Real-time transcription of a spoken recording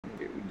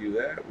do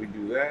that. We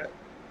do that.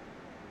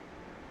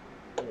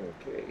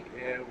 Okay,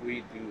 and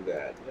we do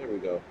that. There we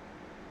go.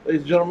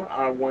 Ladies and gentlemen,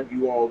 I want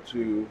you all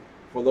to,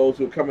 for those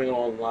who are coming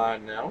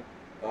online now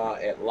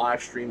at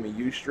LiveStream and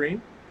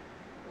USTREAM,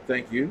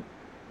 thank you.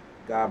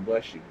 God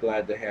bless you.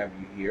 Glad to have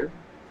you here.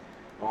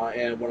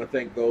 And I want to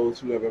thank those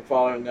who have been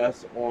following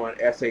us on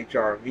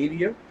SHR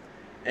Media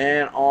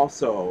and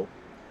also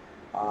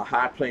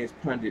High Plains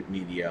Pundit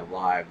Media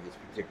live this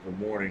particular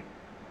morning.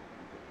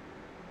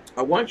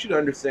 I want you to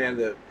understand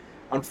that,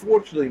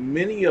 unfortunately,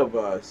 many of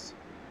us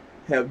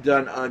have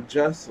done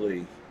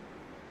unjustly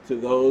to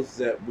those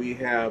that we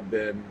have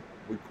been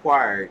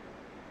required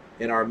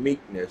in our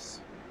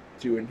meekness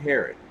to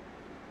inherit,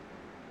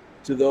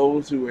 to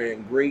those who are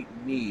in great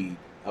need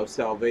of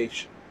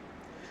salvation.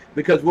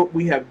 Because what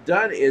we have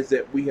done is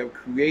that we have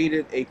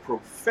created a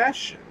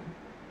profession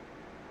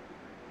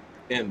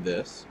in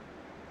this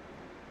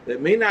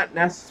that may not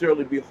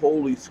necessarily be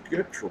wholly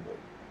scriptural.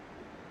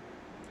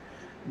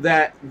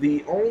 That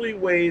the only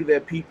way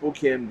that people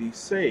can be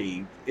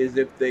saved is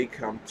if they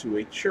come to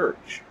a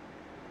church.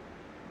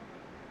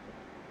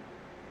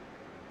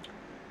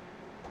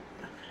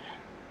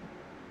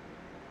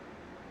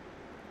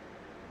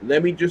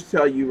 Let me just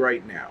tell you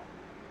right now.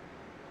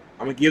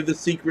 I'm going to give the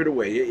secret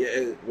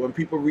away. When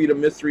people read a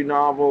mystery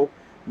novel,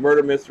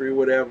 murder mystery,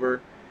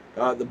 whatever,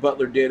 the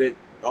butler did it,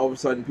 all of a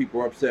sudden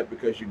people are upset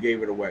because you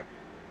gave it away.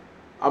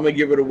 I'm going to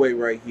give it away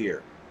right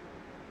here.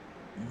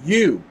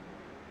 You,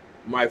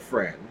 my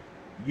friend,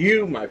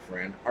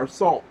 are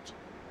salt.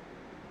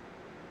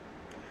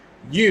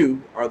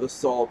 You are the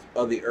salt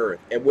of the earth.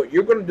 And what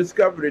you're going to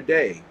discover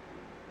today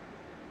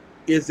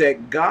is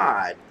that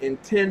God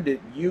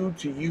intended you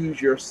to use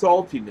your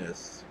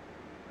saltiness,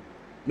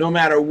 no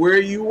matter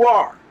where you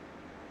are,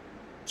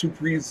 to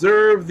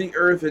preserve the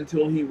earth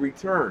until he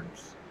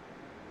returns,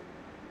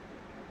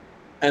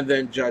 and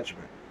then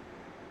judgment.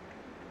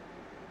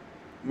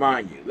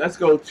 Mind you, let's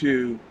go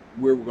to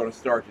where we're going to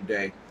start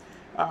today.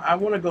 I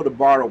want to go to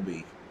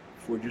Bartleby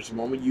for just a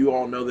moment. You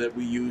all know that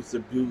we use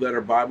the Blue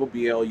Letter Bible,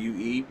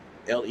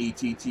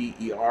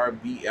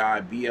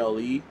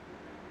 BLUE-LETTER-BIBLE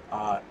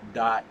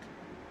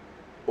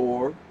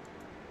 .org.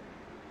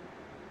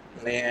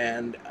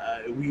 And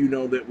you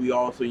know that we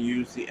also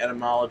use the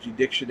Etymology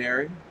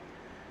Dictionary.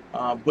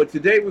 But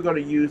today we're going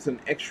to use an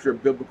extra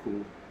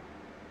biblical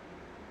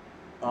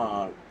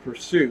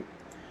pursuit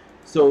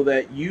so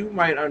that you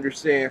might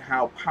understand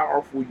how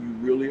powerful you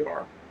really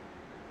are.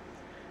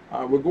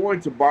 We're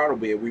going to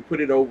Bartleby, and we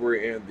put it over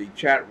in the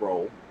chat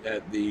roll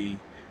at the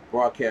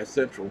Broadcast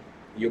Central.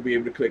 You'll be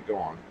able to click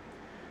on.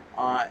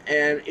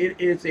 And it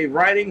is a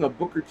writing of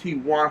Booker T.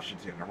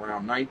 Washington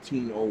around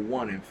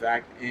 1901, in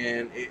fact,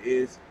 and it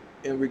is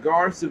in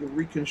regards to the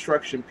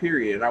Reconstruction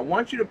period. And I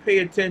want you to pay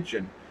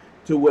attention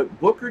to what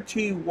Booker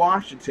T.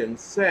 Washington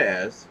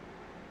says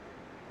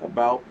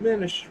about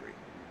ministry.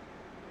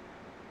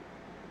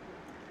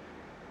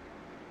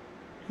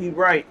 He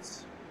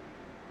writes,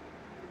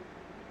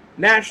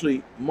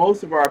 naturally,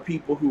 most of our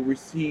people who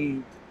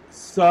received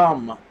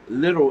some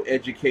little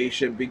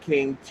education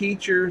became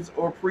teachers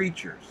or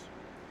preachers.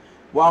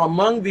 While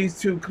among these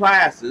two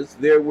classes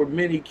there were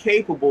many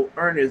capable,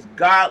 earnest,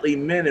 godly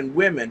men and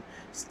women,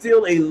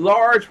 still a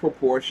large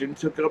proportion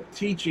took up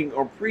teaching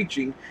or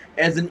preaching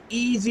as an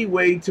easy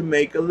way to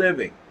make a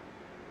living.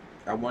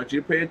 I want you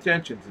to pay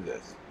attention to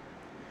this,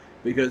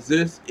 because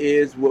this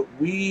is what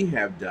we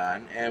have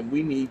done, and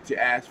we need to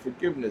ask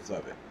forgiveness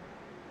of it.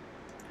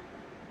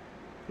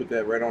 Put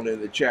that right on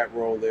in the chat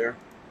roll there,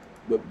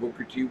 what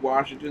Booker T.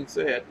 Washington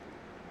said.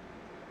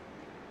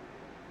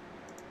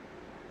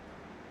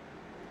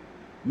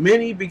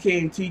 Many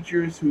became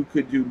teachers who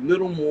could do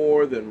little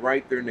more than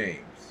write their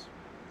names.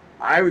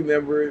 I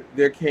remember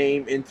there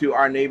came into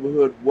our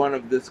neighborhood one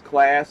of this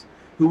class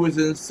who was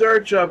in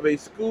search of a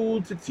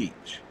school to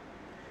teach.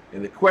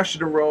 And the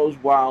question arose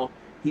while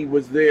he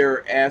was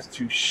there as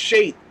to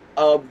shape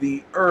of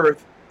the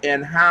earth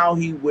and how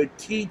he would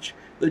teach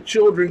the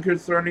children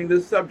concerning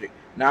this subject.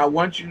 Now I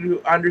want you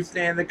to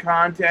understand the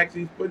context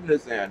he's putting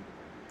this in.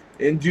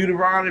 In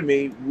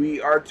Deuteronomy,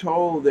 we are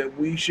told that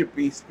we should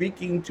be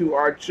speaking to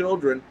our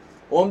children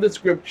on the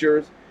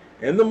scriptures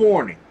in the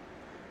morning,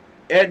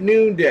 at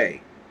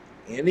noonday,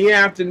 in the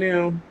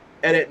afternoon,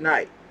 and at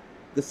night.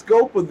 The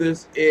scope of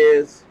this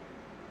is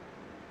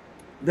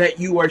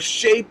that you are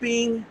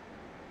shaping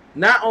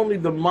not only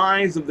the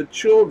minds of the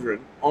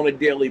children on a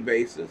daily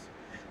basis,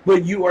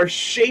 but you are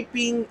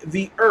shaping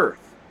the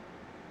earth,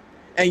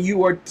 and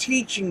you are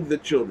teaching the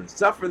children.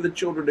 Suffer the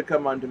children to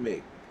come unto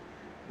me.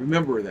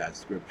 Remember that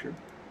scripture.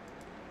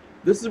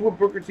 This is what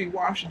Booker T.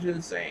 Washington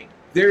is saying.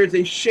 There is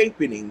a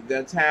shaping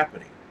that's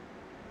happening.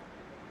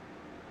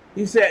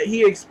 He said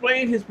he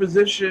explained his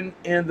position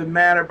in the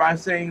matter by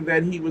saying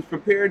that he was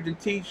prepared to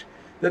teach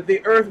that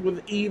the earth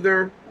was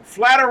either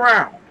flat or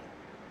round,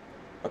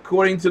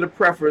 according to the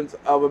preference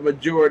of a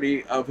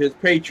majority of his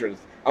patrons.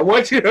 I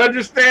want you to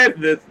understand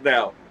this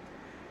now.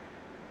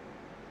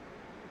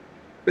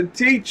 The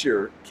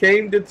teacher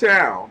came to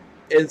town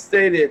and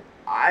stated,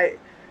 I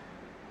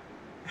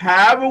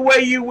have a way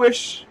you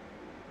wish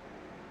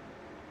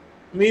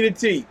me to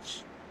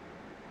teach,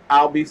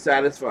 I'll be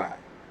satisfied.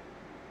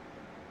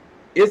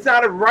 It's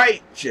not a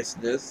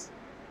righteousness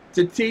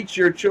to teach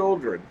your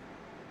children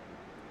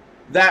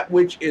that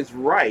which is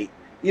right.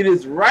 It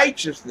is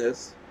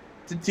righteousness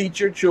to teach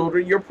your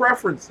children your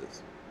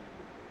preferences.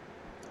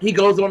 He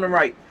goes on to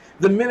write,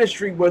 the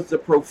ministry was the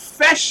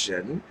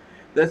profession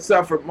that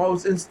suffered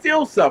most and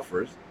still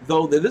suffers,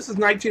 though this is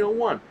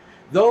 1901,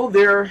 though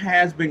there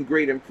has been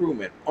great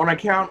improvement on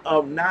account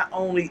of not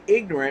only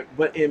ignorant,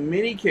 but in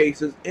many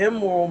cases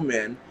immoral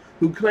men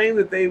who claim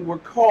that they were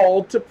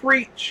called to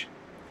preach.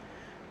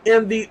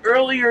 In the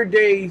earlier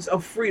days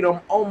of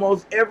freedom,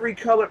 almost every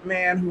colored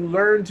man who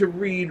learned to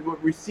read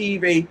would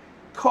receive a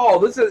call.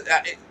 This is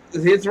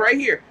it's right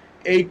here,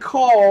 a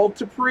call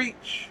to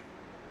preach.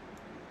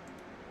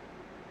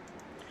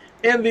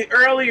 In the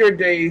earlier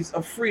days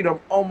of freedom,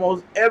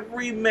 almost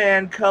every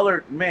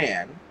colored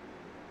man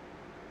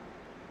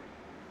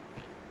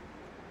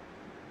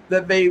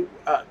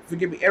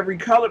every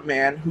colored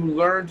man who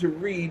learned to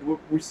read would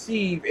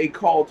receive a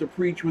call to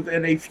preach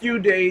within a few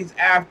days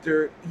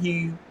after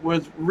he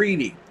was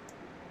reading.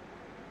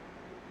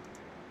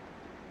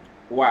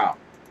 Wow.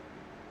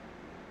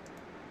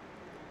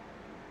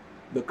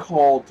 The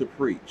call to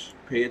preach.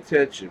 Pay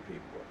attention,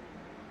 people.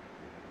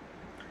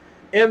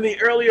 In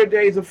the earlier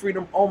days of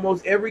freedom,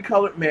 almost every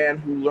colored man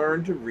who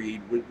learned to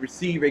read would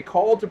receive a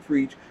call to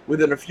preach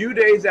within a few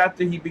days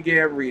after he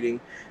began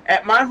reading.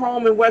 At my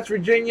home in West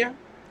Virginia,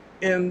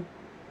 in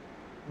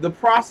the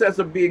process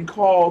of being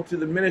called to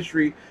the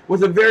ministry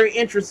was a very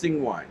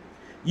interesting one.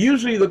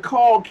 Usually the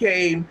call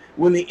came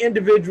when the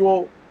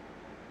individual,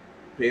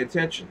 pay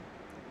attention,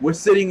 was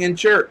sitting in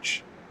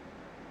church.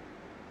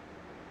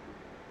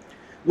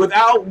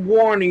 Without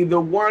warning,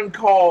 the one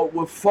called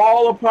would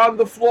fall upon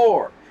the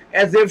floor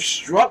as if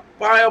struck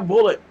by a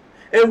bullet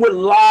and would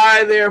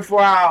lie there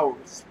for hours,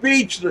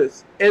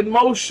 speechless and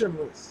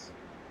motionless.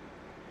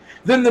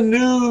 Then the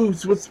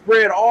news would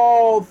spread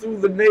all through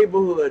the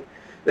neighborhood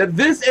that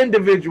this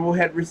individual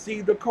had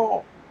received a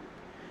call.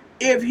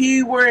 If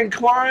he were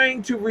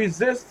inclined to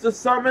resist the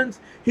summons,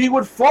 he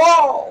would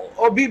fall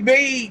or be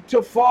made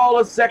to fall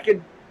a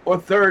second or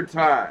third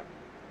time.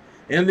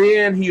 In the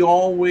end, he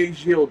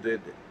always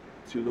yielded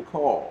to the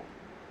call.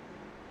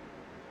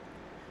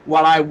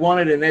 While I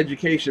wanted an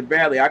education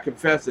badly, I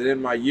confess that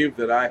in my youth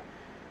that I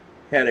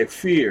had a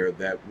fear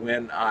that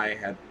when I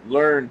had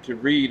learned to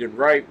read and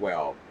write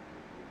well,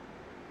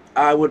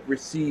 I would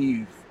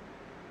receive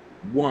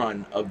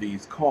one of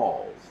these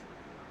calls.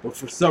 But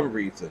for some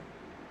reason,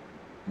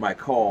 my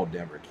call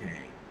never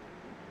came.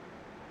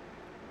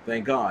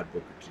 Thank God,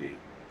 Booker T.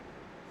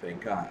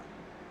 Thank God.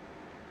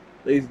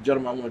 Ladies and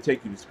gentlemen, I want to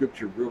take you to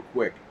scripture real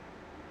quick.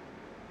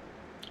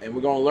 And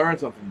we're going to learn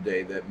something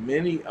today, that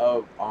many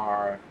of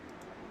our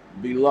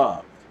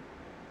beloved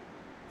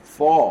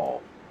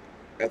fall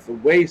at the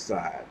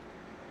wayside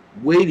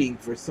waiting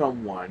for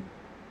someone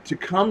to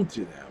come to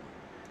them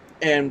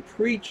and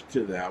preach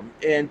to them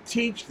and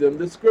teach them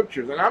the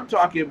scriptures. And I'm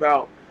talking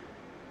about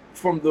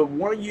from the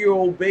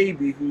 1-year-old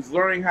baby who's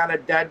learning how to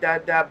da da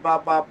da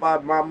ba ba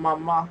ba ma ma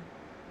ma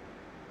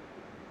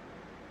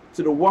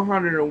to the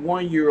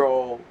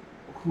 101-year-old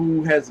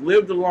who has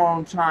lived a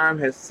long time,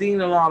 has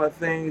seen a lot of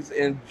things,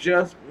 and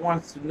just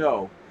wants to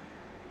know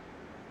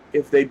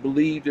if they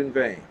believed in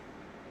vain.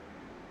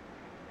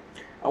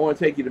 I want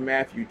to take you to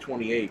Matthew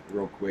 28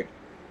 real quick.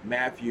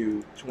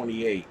 Matthew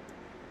 28.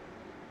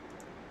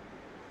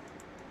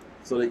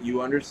 So that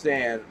you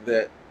understand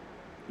that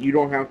you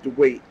don't have to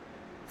wait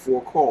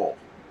for a call.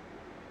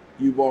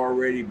 You've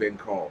already been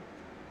called.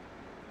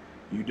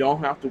 You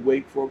don't have to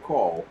wait for a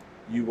call.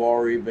 You've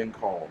already been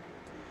called.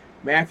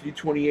 Matthew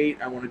 28,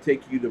 I want to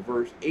take you to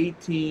verse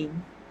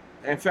 18,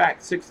 in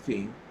fact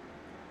 16,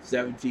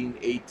 17,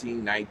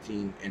 18,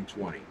 19, and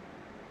 20.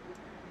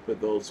 Put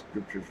those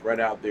scriptures right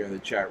out there in the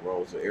chat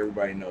roll so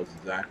everybody knows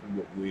exactly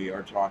what we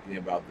are talking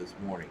about this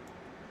morning.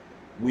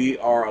 We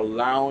are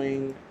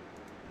allowing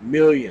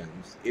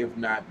millions, if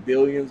not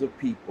billions of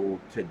people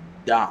to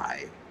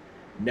die,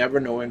 never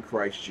knowing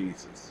Christ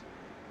Jesus.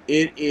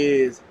 It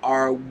is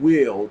our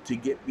will to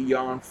get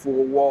beyond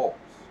four walls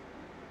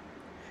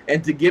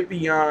and to get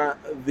beyond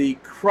the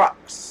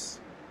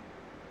crux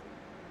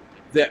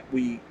that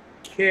we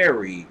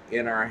carry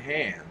in our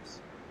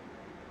hands,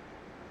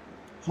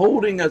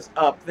 holding us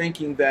up,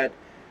 thinking that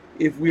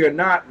if we are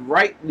not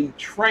rightly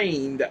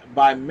trained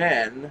by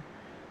men,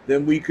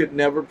 then we could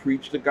never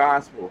preach the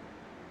gospel.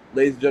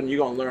 Ladies and gentlemen,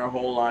 you're going to learn a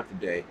whole lot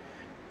today.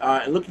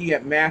 Looking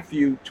at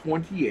Matthew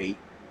 28,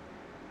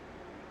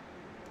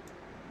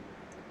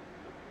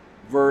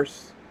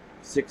 verse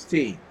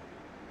 16.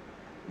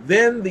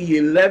 Then the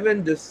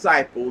 11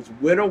 disciples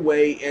went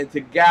away into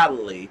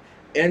Galilee,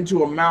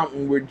 into a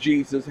mountain where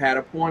Jesus had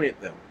appointed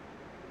them.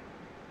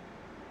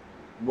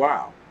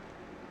 Wow.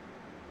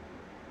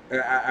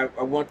 I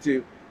want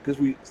to,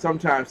 because we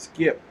sometimes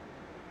skip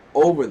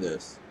over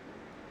this.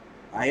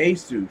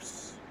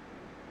 Jesus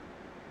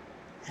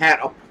had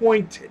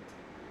appointed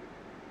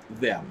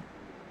them.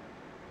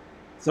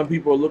 Some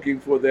people are looking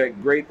for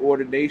that great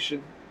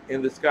ordination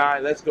in the sky.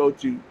 Let's go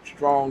to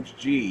Strong's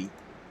G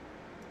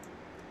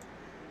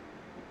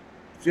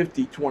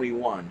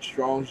 5021.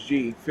 Strong's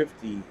G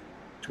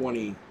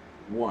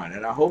 5021.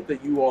 And I hope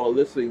that you all are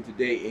listening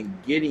today and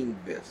getting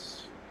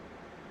this.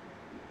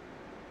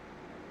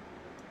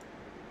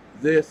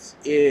 This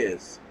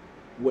is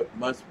what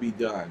must be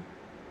done,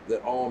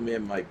 that all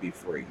men might be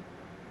free.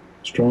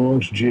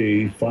 Strong's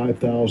G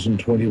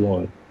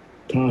 5021.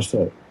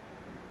 Tasso.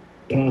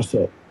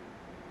 Tasso.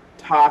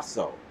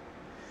 Tasso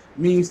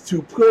means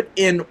to put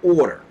in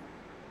order,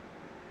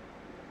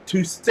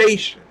 to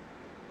station,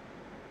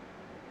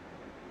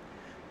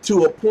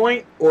 to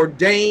appoint,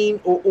 ordain,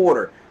 or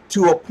order.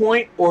 To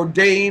appoint,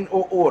 ordain,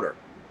 or order.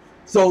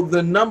 So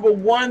the number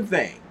one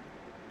thing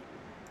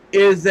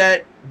is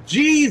that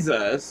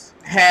Jesus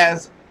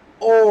has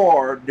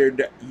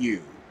ordered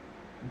you.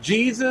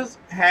 Jesus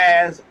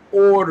has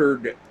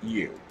ordered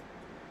you.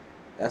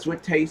 That's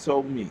what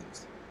tasso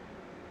means.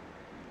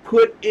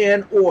 Put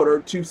in order,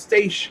 to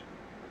station.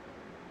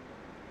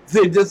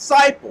 The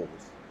disciples,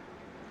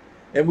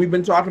 and we've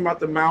been talking about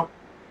the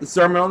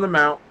Sermon on the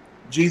Mount,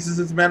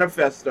 Jesus'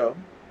 manifesto.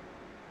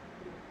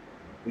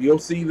 You'll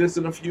see this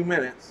in a few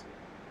minutes,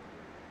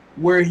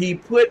 where he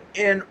put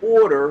in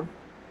order,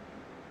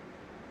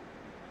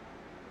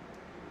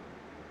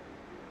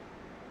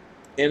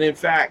 and in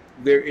fact,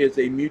 there is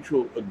a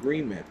mutual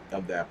agreement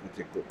of that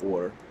particular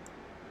order.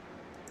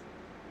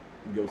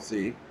 You'll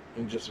see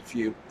in just a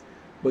few.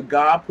 But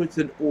God puts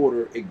in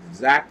order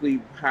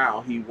exactly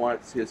how he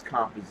wants his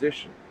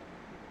composition.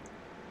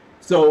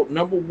 So,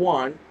 number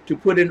one, to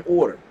put in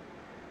order.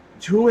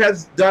 Who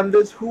has done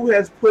this? Who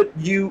has put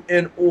you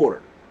in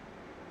order?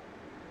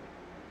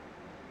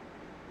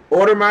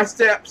 Order my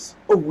steps.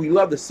 Oh, we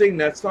love to sing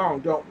that song,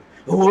 don't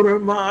we? Order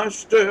my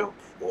steps.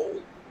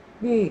 Oh,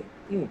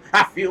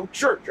 I feel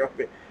church up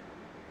here.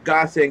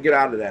 God saying, get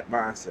out of that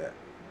mindset.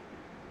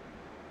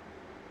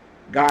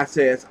 God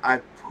says,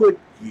 I put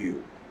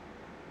you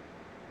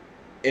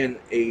in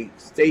a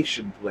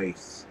station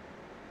place.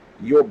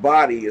 Your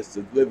body is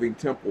the living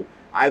temple.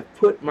 I've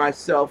put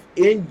myself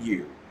in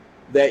you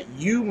that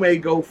you may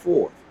go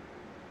forth.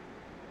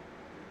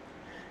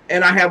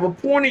 And I have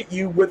appointed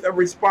you with a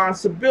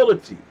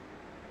responsibility.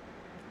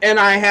 And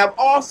I have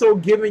also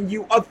given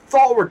you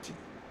authority.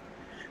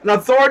 An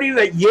authority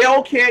that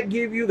Yale can't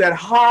give you, that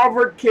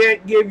Harvard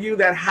can't give you,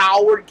 that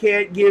Howard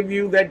can't give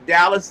you, that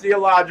Dallas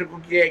Theological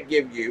can't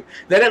give you,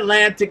 that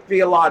Atlantic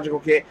Theological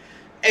can't.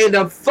 An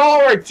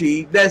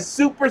authority that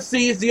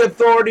supersedes the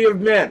authority of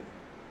men.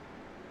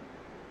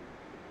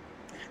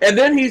 And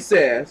then he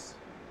says,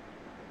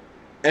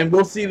 and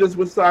we'll see this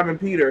with Simon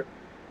Peter,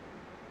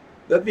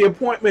 that the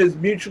appointment is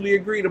mutually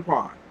agreed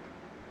upon.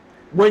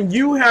 When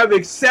you have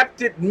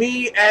accepted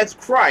me as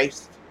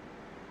Christ,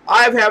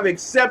 I have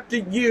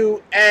accepted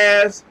you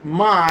as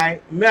my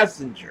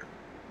messenger.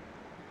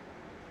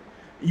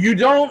 You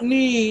don't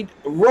need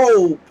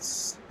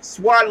robes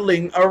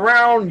swaddling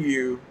around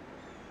you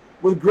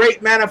with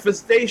great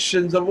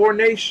manifestations of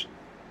ordination.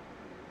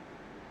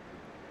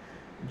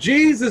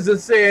 Jesus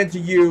is saying to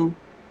you,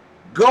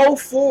 go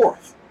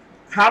forth.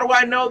 How do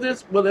I know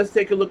this? Well, let's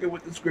take a look at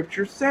what the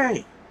scriptures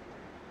say.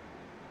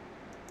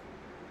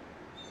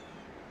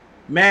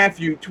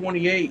 Matthew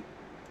 28,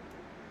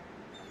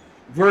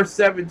 verse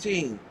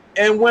 17.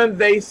 And when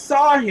they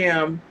saw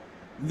him,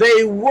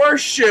 they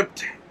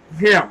worshiped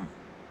him.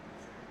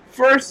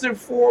 First and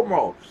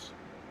foremost,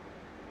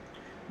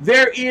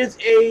 there is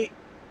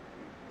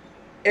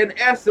in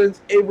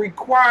essence, a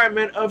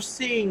requirement of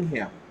seeing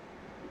him.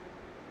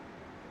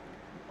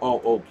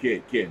 Oh,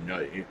 kid,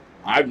 no,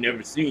 I've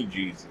never seen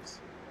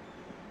Jesus.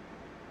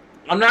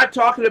 I'm not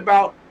talking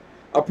about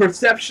a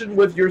perception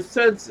with your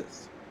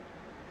senses.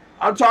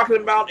 I'm talking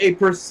about a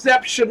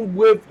perception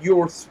with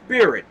your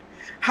spirit.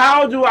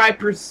 How do I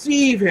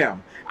perceive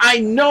him? I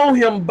know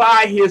him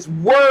by his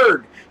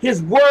word.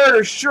 His word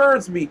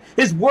assures me.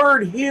 His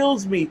word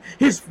heals me.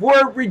 His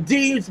word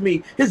redeems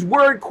me. His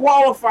word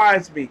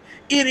qualifies me.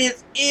 It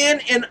is in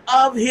and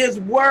of his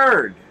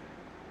word.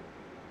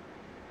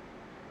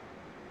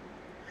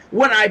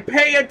 When I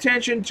pay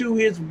attention to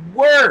his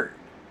word.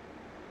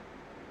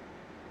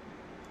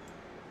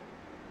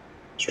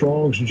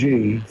 Strong's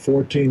G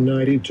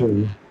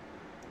 1492.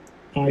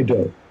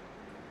 Ido.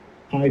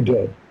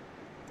 Ido.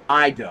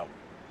 Ido.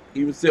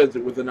 He even says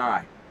it with an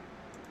I.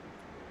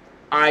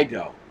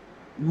 Ido.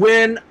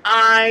 When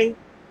I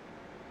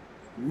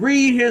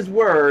read his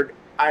word,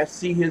 I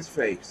see his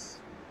face.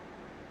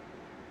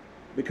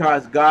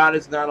 Because God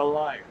is not a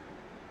liar.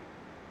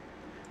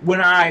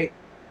 When I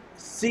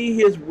see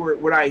his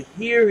word, when I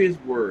hear his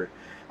word,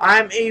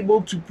 I'm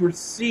able to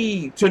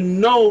perceive, to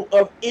know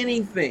of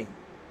anything.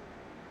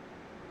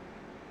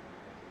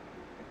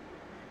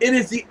 It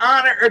is the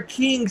honor of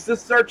kings to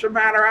search a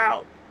matter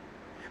out.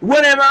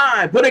 What am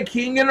I but a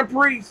king and a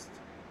priest?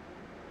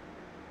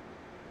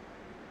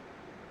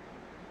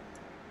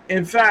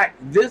 In fact,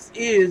 this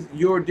is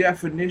your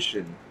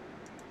definition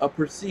of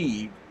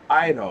perceived,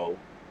 Ido,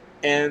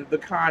 and the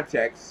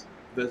context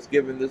that's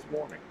given this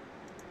morning.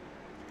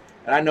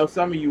 And I know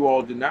some of you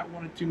all did not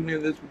want to tune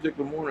in this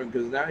particular morning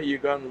because now you're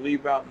going to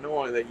leave out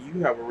knowing that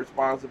you have a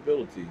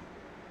responsibility.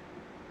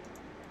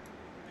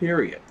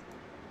 Period.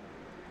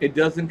 It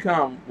doesn't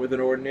come with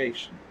an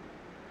ordination.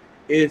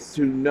 It's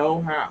to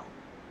know how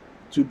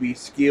to be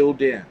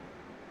skilled in.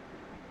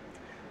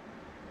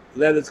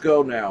 Let us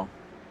go now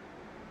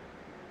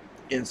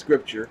in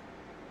Scripture.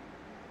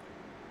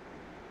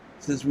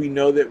 Since we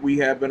know that we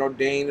have been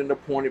ordained and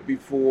appointed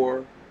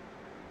before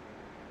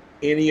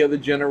any of the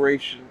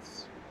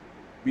generations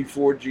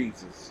before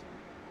Jesus,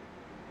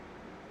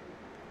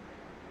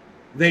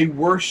 they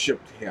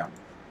worshiped him.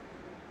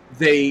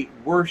 They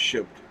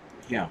worshiped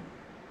him.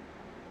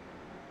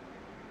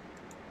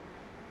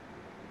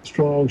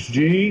 Strong's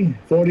G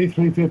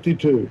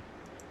 4352.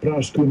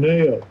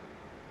 Proskuneo.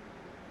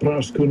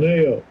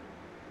 Proskuneo.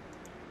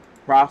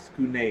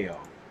 Proskuneo.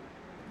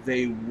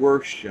 They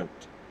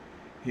worshiped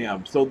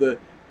him. So the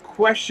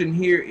question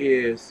here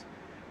is,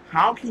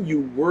 how can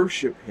you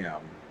worship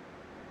him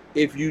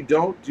if you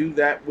don't do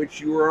that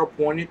which you are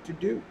appointed to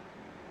do?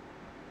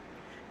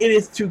 It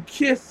is to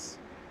kiss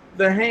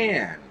the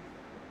hand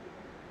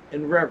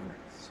in reverence.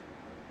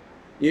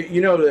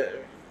 You know,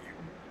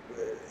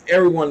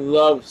 everyone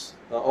loves,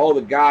 all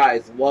the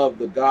guys love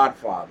the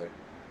Godfather,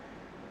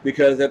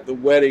 because at the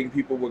wedding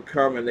people would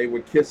come and they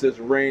would kiss his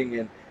ring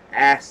and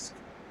ask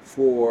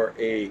for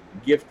a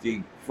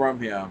gifting from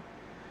him,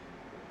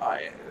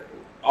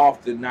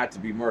 often not to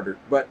be murdered.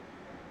 But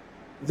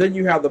then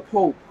you have the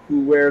Pope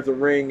who wears a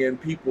ring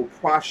and people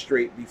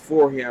prostrate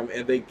before him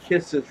and they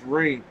kiss his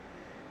ring,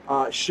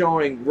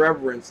 showing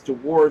reverence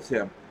towards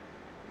him.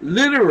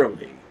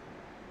 Literally,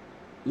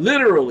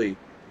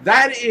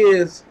 that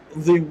is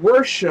the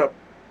worship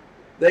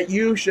that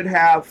you should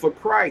have for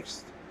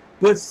Christ.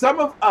 But some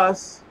of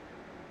us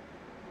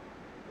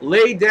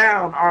lay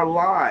down our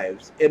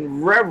lives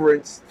in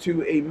reverence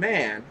to a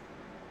man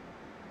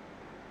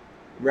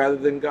rather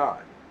than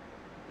God.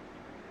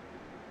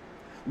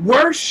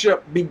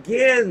 Worship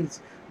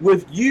begins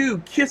with you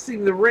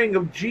kissing the ring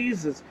of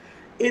Jesus.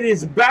 It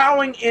is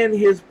bowing in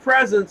his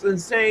presence and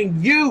saying,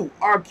 you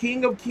are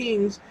King of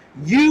Kings,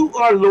 you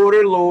are Lord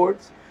of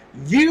Lords,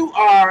 you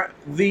are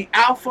the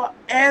Alpha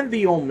and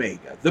the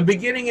Omega, the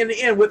beginning and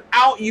the end.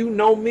 Without you,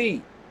 no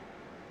me.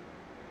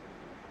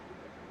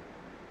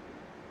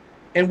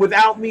 And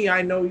without me,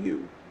 I know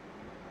you.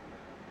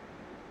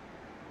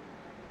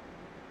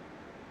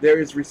 There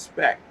is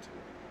respect.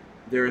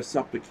 There is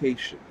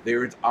supplication.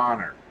 There is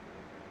honor.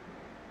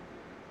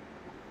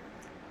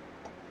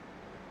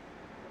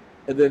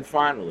 And then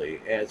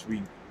finally, as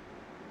we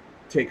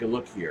take a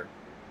look here,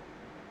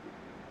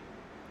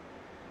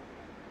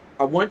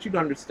 I want you to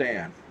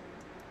understand,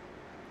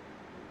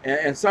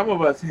 and some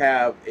of us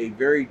have a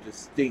very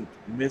distinct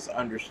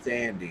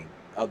misunderstanding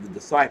of the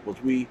disciples.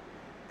 We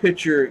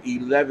picture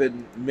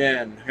 11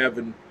 men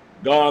having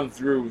gone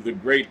through the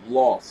great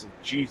loss of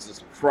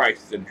Jesus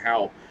Christ and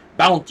how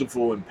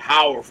bountiful and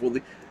powerful.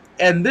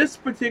 And this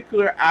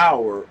particular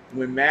hour,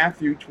 when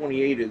Matthew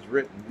 28 is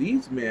written,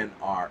 these men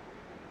are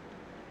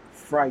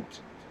frightened.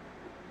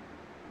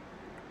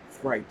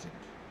 Frightened.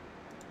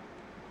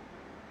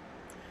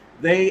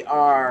 They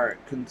are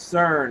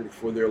concerned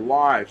for their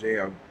lives. They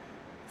have,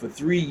 for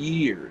 3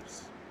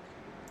 years,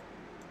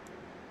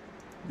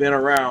 been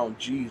around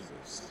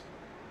Jesus.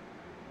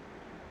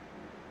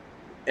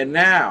 And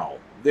now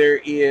there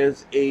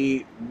is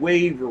a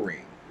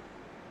wavering.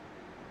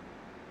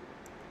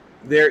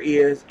 There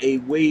is a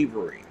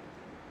wavering.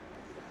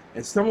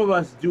 And some of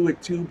us do it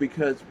too,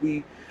 because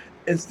we,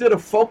 instead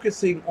of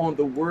focusing on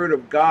the Word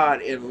of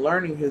God and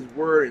learning His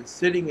Word and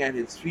sitting at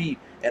His feet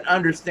and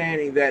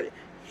understanding that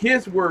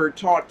His Word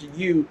taught to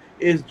you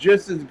is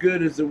just as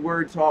good as the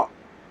Word taught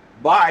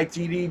by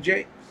T.D.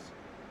 Jakes.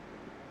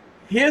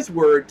 His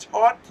Word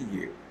taught to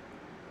you.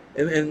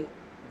 And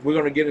we're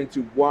going to get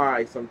into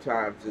why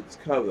sometimes it's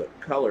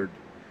colored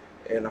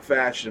in a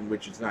fashion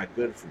which is not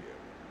good for you.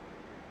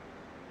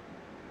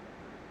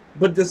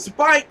 But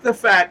despite the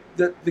fact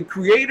that the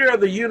creator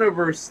of the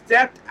universe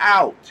stepped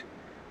out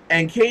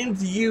and came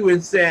to you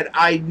and said,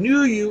 I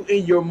knew you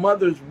in your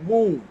mother's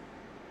womb,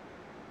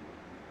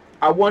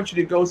 I want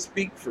you to go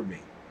speak for me.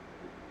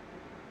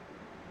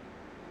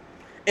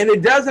 And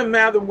it doesn't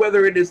matter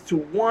whether it is to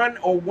 1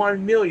 or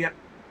 1 million,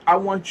 I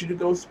want you to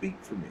go speak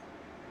for me.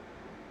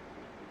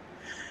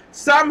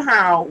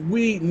 Somehow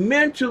we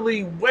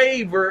mentally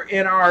waver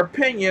in our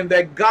opinion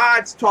that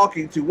God's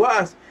talking to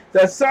us,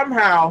 that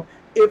somehow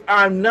if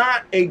I'm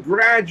not a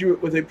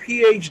graduate with a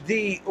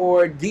PhD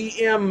or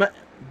DMin,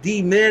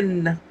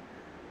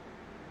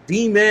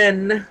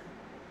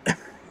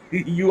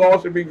 you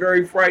also be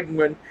very frightened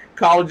when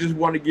colleges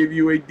want to give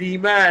you a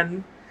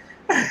D-man,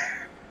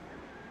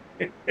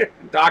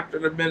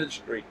 doctorate of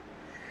ministry.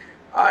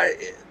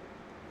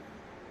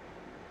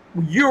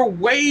 You're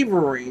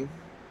wavering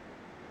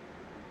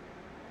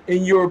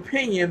in your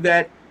opinion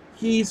that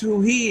he's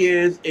who he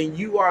is and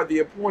you are the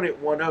appointed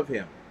one of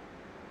him.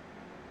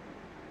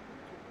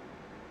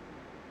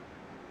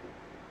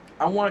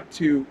 I want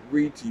to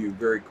read to you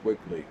very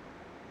quickly,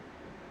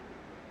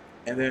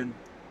 and then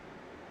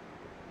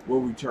we'll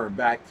return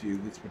back to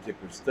this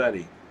particular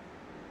study.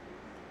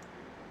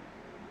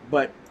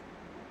 But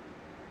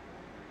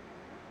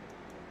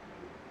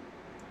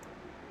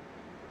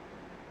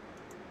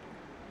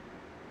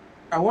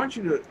I want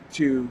you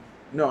to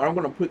no, I'm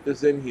going to put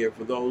this in here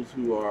for those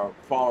who are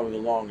following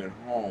along at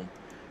home,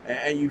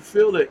 and you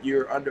feel that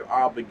you're under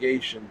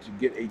obligation to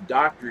get a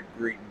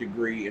doctorate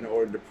degree in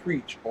order to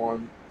preach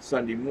on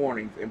Sunday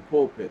mornings in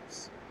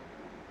pulpits.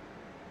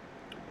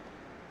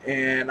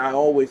 And I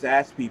always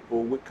ask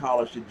people, what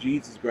college did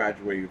Jesus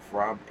graduate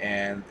from?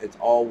 And it's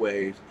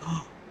always,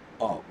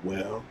 oh,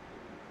 well,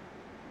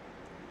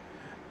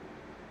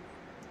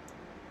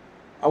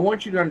 I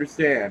want you to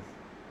understand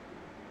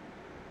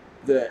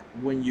that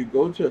when you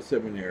go to a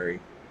seminary,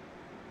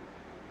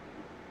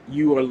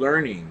 you are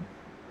learning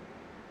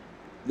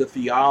the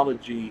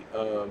theology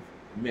of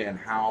men,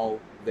 how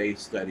they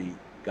study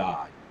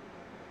God.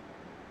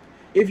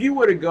 If you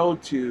were to go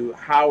to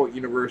Howard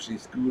University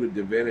School of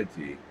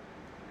Divinity,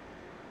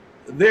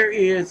 there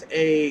is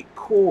a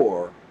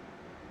core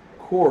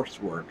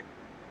coursework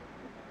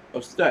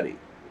of study,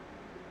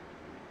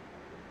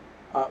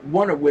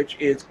 one of which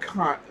is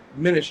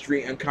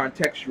ministry and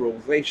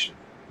contextualization.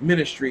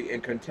 Ministry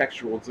and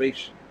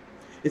contextualization.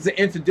 It's an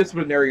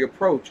interdisciplinary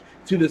approach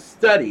to the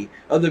study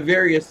of the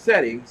various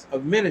settings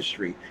of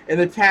ministry and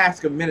the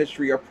task of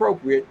ministry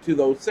appropriate to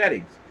those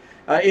settings.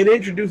 It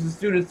introduces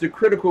students to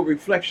critical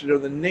reflection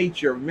of the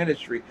nature of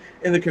ministry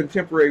in the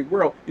contemporary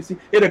world. You see,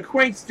 it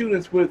acquaints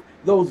students with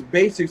those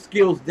basic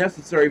skills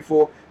necessary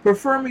for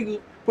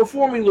performing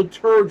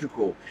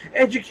liturgical,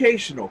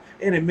 educational,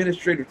 and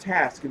administrative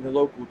tasks in the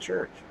local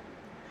church.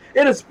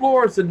 It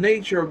explores the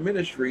nature of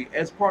ministry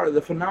as part of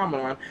the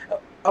phenomenon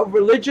of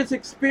religious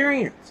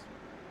experience,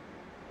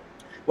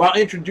 while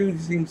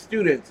introducing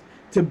students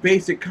to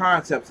basic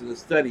concepts in the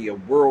study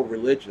of world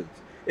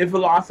religions and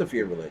philosophy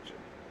of religion.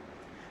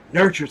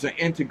 Nurtures an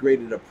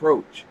integrated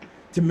approach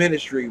to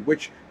ministry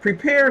which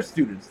prepares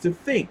students to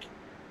think,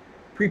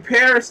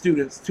 prepares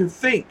students to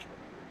think,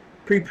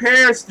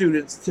 prepares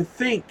students to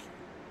think.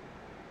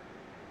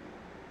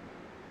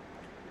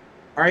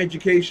 Our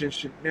education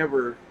should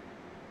never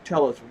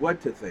tell us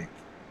what to think.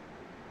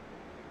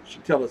 It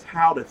should tell us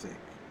how to think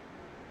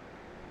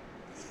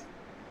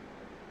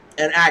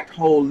and act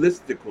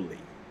holistically.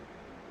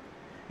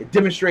 It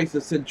demonstrates the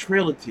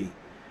centrality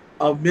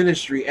of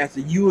ministry as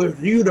a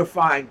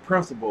unifying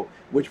principle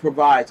which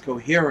provides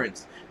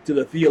coherence to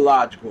the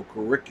theological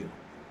curriculum.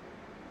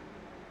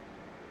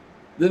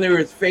 Then there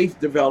is faith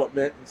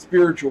development and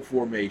spiritual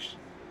formation.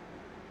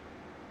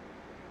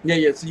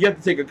 Yeah, so you have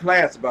to take a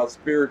class about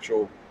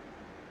spiritual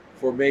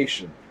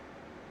formation.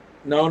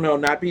 No,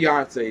 not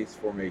Beyonce's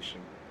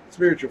formation.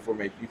 Spiritual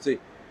formation. You see,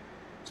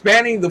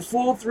 spanning the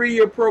full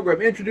 3-year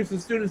program,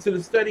 introduces students to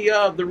the study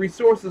of, the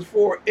resources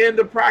for, and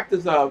the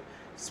practice of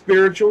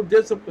spiritual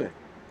discipline.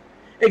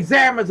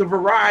 Examines a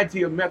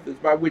variety of methods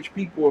by which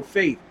people of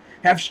faith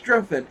have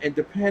strengthened and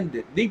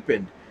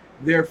deepened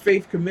their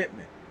faith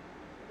commitment.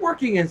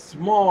 Working in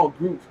small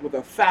groups with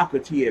a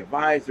faculty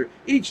advisor,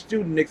 each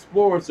student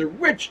explores a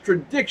rich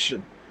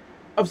tradition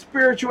of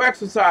spiritual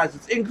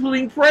exercises,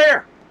 including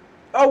prayer.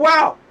 Oh,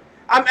 wow.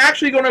 I'm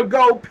actually going to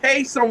go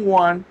pay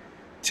someone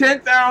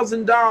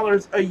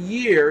 $10,000 a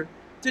year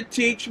to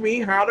teach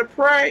me how to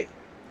pray.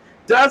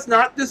 Does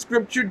not the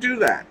scripture do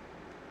that?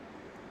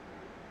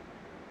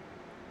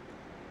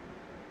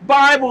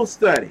 Bible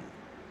study.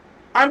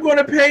 I'm going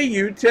to pay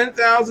you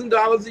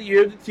 $10,000 a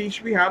year to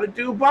teach me how to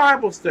do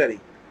Bible study.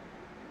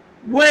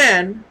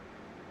 When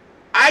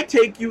I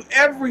take you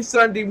every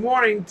Sunday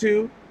morning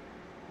to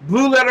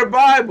Blue Letter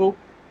Bible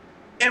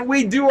and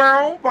we do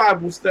our own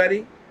Bible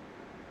study,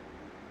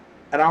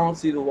 and I don't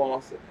see the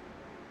loss in it.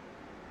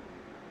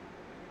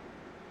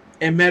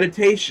 And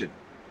meditation.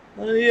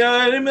 In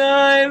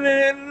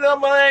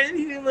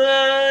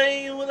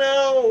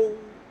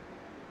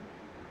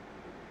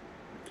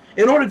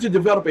order to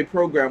develop a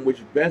program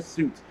which best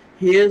suits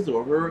his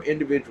or her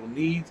individual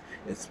needs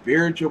and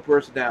spiritual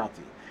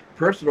personality,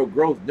 personal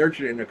growth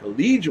nurtured in a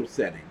collegial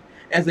setting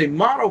as a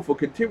model for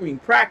continuing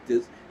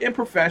practice in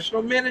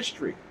professional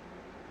ministry.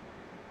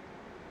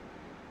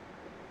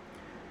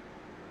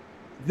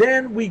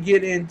 Then we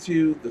get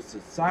into the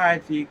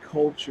society,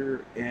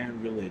 culture,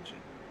 and religion.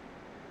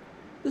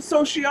 The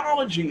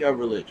sociology of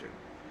religion.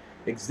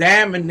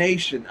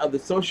 Examination of the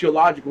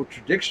sociological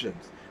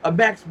traditions of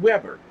Max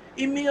Weber,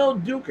 Emile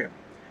Durkheim,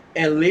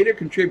 and later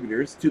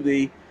contributors to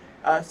the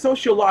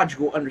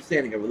sociological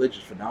understanding of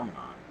religious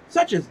phenomenon,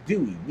 such as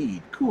Dewey,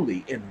 Mead,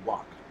 Cooley, and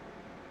Watt.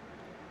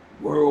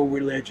 World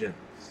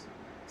religions.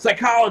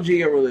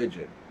 Psychology of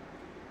religion.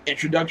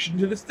 Introduction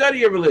to the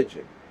study of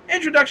religion.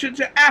 Introduction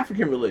to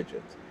African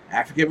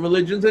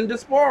religions and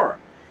diaspora,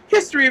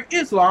 history of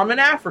Islam in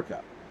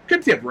Africa,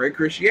 contemporary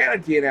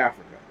Christianity in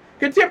Africa,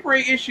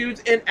 contemporary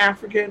issues in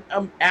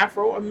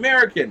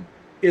Afro-American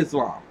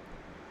Islam.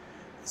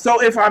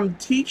 So if I'm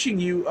teaching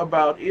you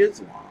about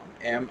Islam,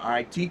 am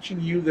I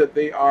teaching you that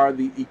they are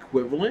the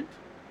equivalent?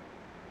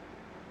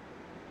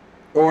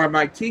 Or am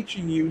I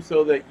teaching you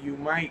so that you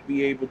might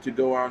be able to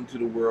go out into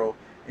the world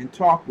and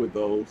talk with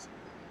those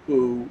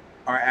who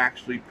are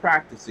actually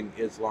practicing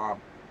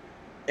Islam,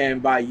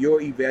 and by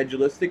your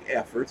evangelistic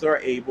efforts are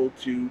able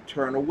to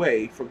turn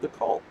away from the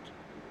cult?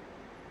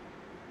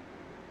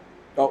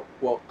 Oh,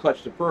 well,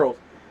 Clutch the Pearls,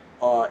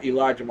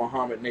 Elijah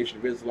Muhammad, Nation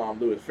of Islam,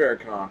 Louis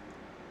Farrakhan,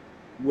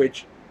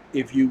 which,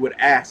 if you would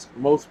ask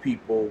most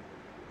people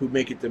who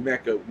make it to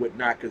Mecca, would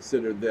not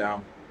consider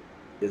them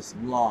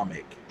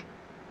Islamic.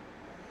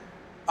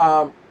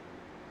 Um,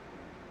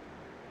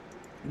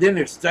 then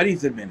there's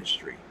studies in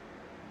ministry,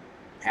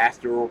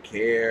 pastoral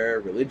care,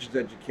 religious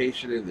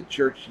education in the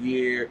church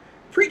year,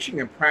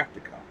 preaching and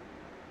practicum,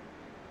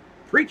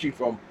 preaching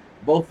from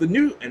both the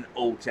New and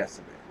Old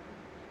Testament,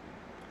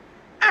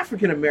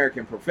 African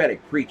American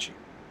prophetic preaching.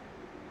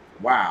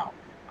 Wow,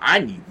 I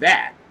need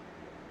that.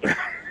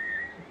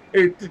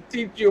 To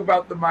teach you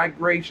about the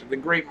migration, the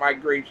Great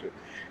Migration.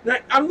 Now,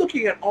 I'm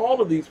looking at all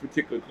of these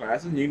particular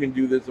classes, and you can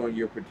do this on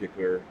your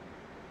particular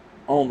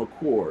own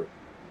accord.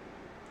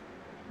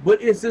 But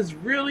is this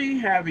really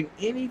having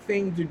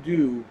anything to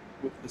do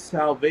with the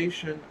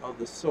salvation of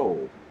the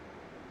soul,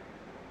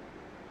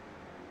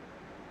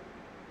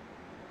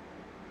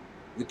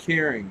 the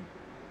caring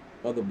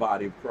of the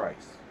body of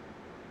Christ?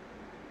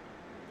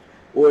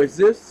 Or is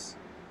this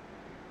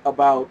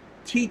about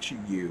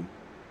teaching you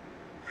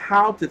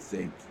how to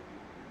think,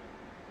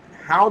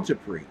 how to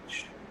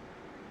preach,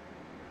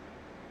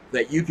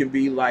 that you can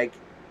be like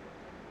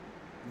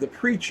the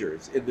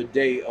preachers in the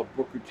day of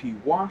Booker T.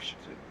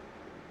 Washington,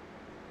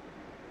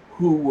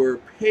 who were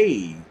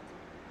paid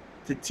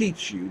to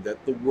teach you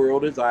that the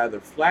world is either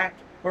flat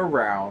or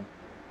round,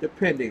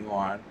 depending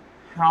on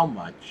how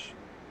much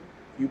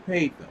you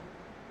paid them?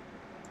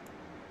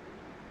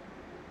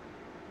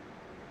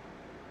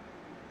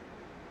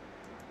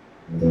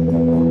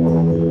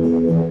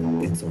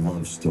 It's a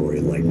love story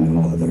like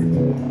no other.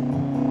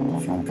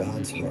 From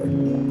God's heart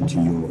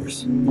to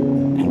yours.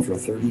 And for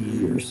 30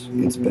 years,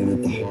 it's been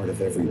at the heart of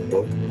every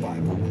book,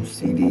 Bible,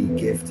 CD,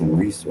 gift, and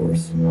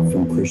resource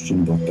from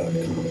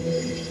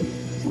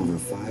ChristianBook.com. Over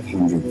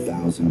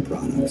 500,000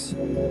 products,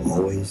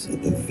 always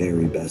at the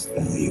very best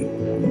value.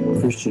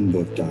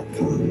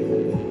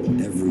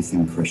 ChristianBook.com.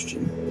 Everything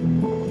Christian.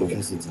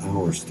 Because it's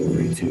our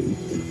story, too.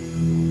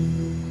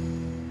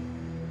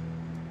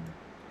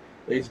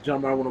 Ladies and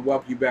gentlemen, I want to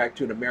welcome you back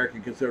to an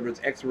American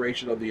Conservative's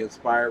exploration of the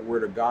inspired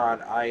Word of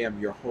God. I am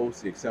your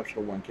host, the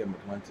exceptional one, Ken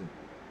McClinton.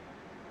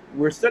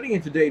 We're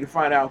studying today to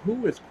find out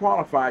who is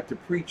qualified to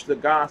preach the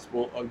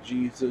gospel of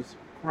Jesus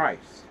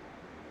Christ.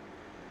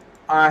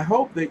 I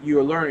hope that you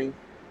are learning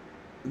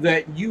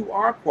that you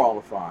are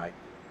qualified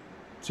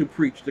to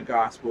preach the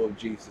gospel of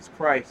Jesus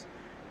Christ.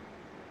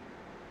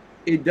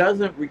 It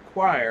doesn't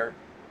require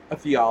a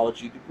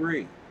theology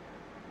degree.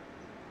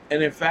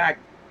 And in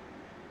fact,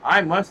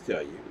 I must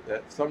tell you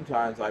that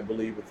sometimes I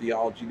believe a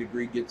theology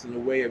degree gets in the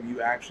way of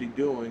you actually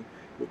doing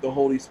what the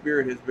Holy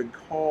Spirit has been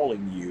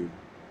calling you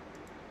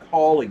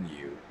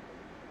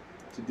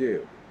to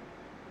do.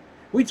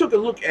 We took a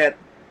look at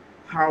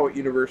Howard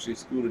University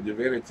School of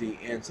Divinity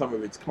and some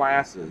of its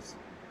classes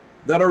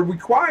that are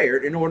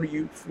required in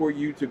order for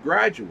you to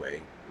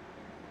graduate.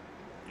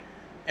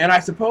 And I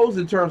suppose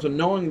in terms of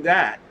knowing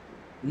that,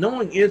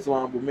 knowing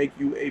Islam will make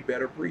you a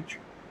better preacher.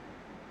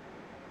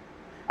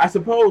 I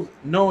suppose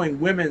knowing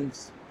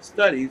women's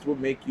studies will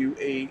make you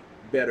a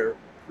better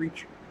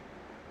preacher.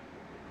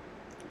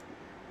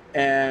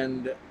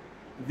 And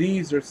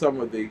these are some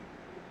of the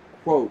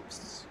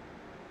quotes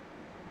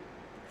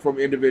from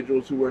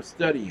individuals who are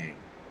studying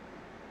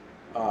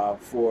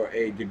for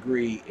a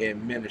degree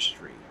in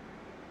ministry,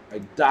 a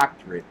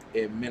doctorate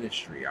in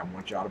ministry. I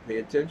want y'all to pay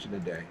attention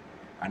today.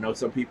 I know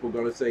some people are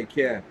going to say,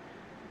 Ken,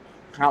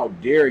 how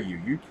dare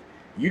you?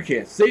 You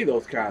can't say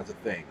those kinds of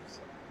things.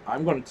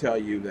 I'm going to tell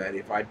you that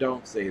if I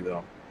don't say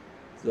them,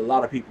 a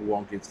lot of people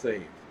won't get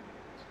saved.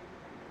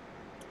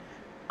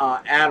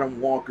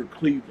 Adam Walker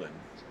Cleveland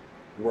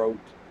wrote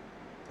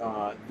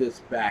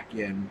this back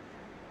in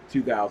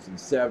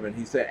 2007.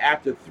 He said,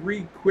 after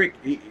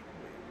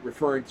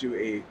referring to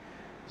a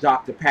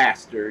Dr.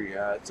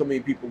 Pastor, so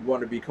many people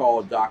want to be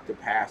called Dr.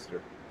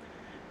 Pastor.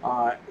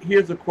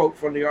 Here's a quote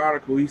from the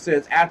article. He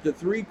says, after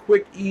 3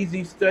 quick,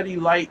 easy, study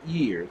light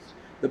years,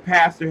 the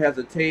pastor has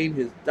attained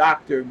his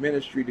doctorate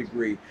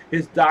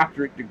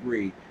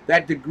degree.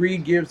 That degree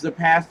gives the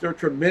pastor a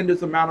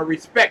tremendous amount of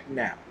respect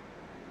now.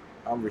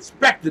 I'm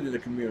respected in the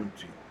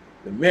community.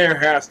 The mayor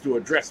has to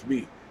address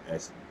me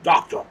as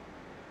doctor.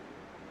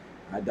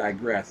 I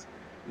digress.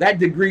 That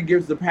degree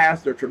gives the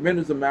pastor a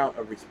tremendous amount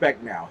of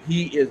respect now.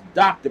 He is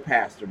Dr.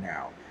 Pastor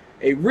now,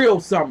 a real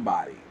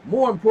somebody.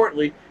 More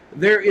importantly,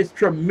 there is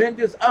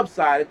tremendous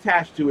upside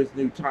attached to his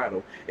new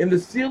title, and the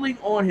ceiling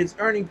on his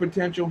earning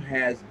potential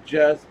has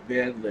just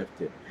been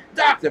lifted.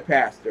 Dr.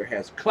 Pastor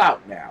has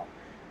clout now,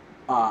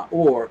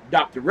 or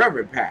Dr.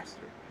 Reverend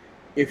Pastor,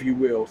 if you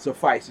will,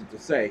 suffice it to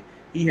say.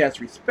 He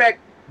has respect,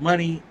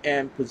 money,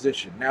 and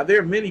position. Now, there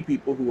are many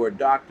people who are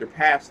Dr.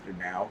 Pastor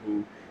now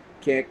who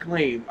can't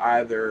claim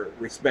either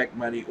respect,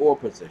 money, or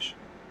position.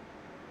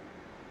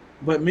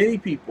 But many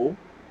people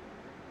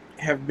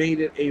have made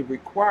it a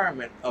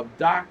requirement of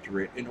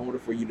doctorate in order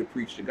for you to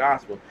preach the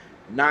gospel,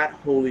 not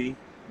Holy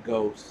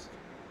Ghost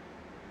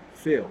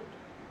filled.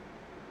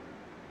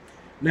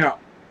 Now,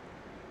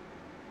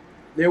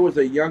 there was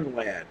a young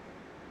lad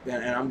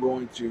and I'm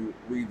going to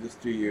read this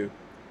to you.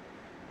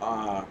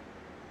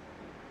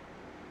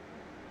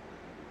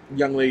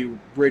 Young lady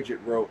Bridget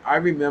wrote, I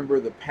remember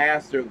the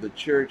pastor of the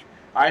church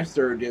I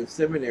served in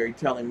seminary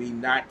telling me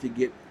not to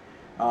get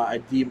a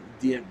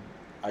demon,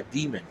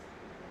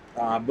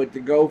 but to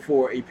go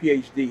for a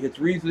PhD. His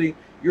reasoning,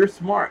 you're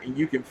smart and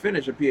you can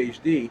finish a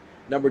PhD.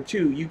 Number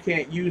two, you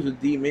can't use a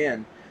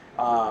demon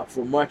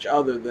for much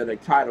other than a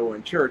title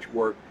in church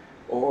work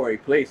or a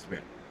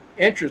placement.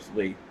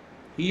 Interestingly,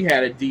 he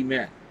had a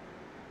demon.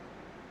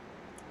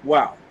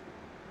 Wow.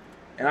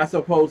 And I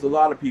suppose a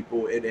lot of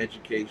people in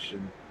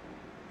education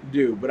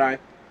do. But I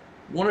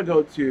want to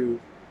go to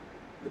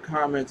the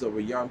comments of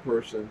a young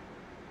person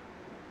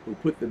who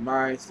put the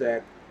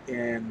mindset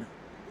in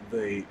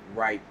the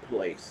right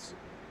place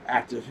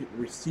after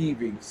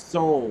receiving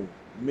so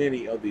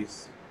many of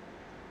these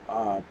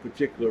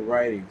particular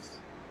writings.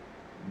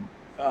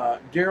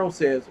 Daryl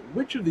says,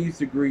 which of these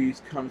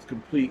degrees comes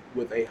complete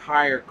with a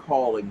higher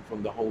calling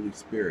from the Holy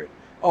Spirit?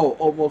 Oh,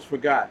 almost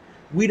forgot.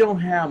 We don't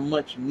have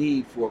much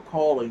need for a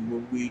calling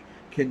when we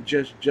can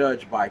just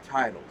judge by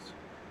titles.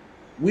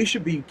 We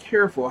should be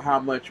careful how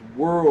much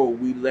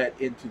world we let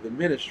into the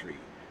ministry.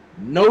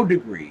 No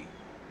degree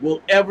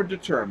will ever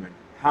determine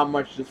how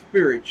much the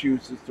Spirit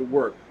chooses to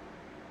work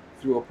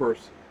through a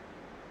person.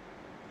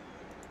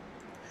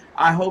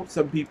 I hope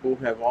some people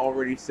have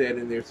already said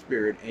in their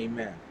spirit,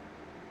 amen.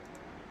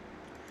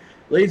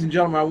 Ladies and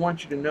gentlemen, I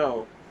want you to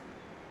know,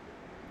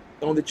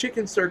 on the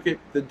chicken circuit,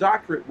 the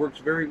doctorate works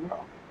very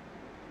well.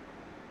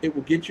 It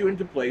will get you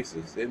into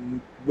places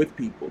and with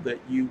people that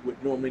you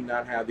would normally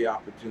not have the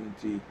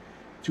opportunity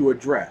to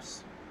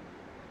address.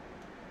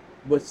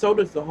 But so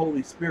does the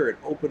Holy Spirit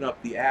open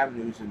up the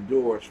avenues and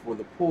doors for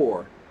the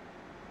poor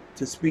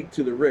to speak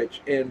to the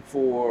rich, and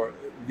for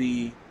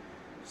the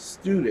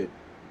student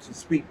to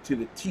speak to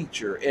the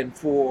teacher, and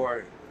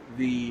for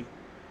the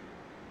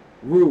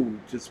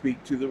rude to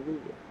speak to the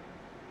ruler.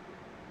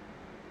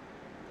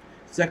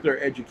 Secular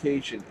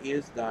education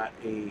is not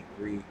a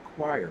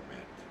requirement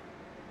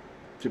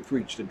to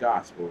preach the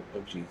gospel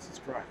of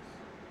Jesus Christ.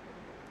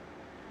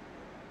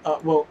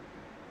 Well,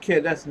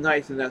 kid, that's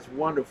nice and that's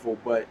wonderful,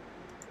 but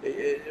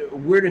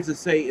where does it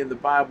say in the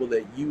Bible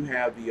that you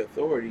have the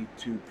authority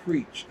to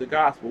preach the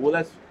gospel? Well,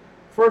 let's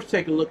first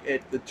take a look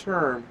at the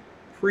term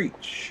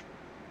preach,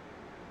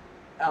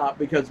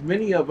 because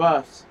many of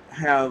us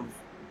have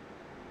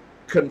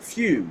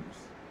confused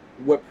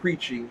what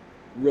preaching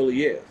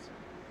really is.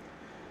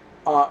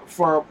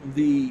 From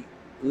the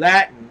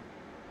Latin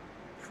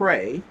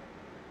pre,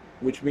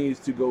 which means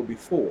to go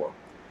before,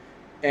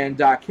 and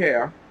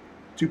dicere,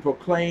 to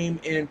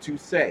proclaim and to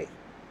say.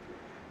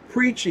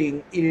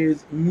 Preaching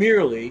is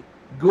merely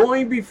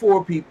going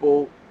before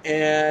people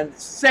and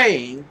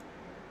saying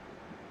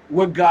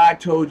what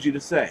God told you to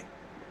say.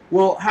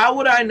 Well, how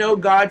would I know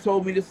God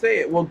told me to say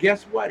it? Well,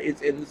 guess what?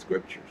 It's in the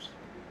scriptures.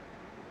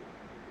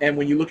 And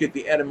when you look at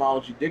the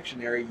etymology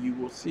dictionary, you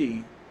will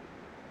see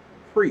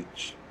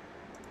preach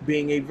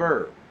being a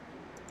verb.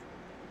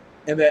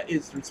 And that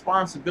its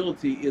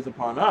responsibility is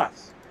upon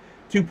us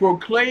to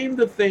proclaim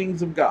the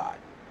things of God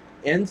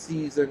in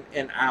season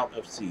and out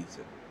of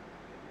season.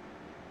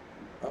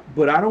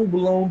 But I don't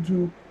belong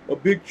to a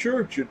big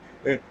church,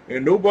 and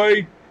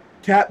nobody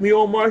tapped me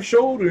on my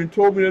shoulder and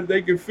told me that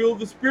they could feel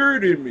the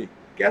Spirit in me.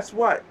 Guess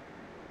what?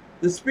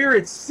 The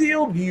Spirit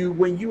sealed you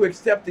when you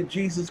accepted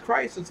Jesus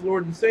Christ as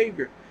Lord and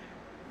Savior.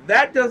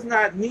 That does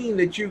not mean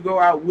that you go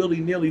out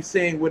willy-nilly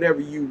saying whatever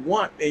you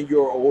want in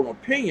your own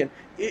opinion.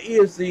 It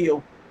is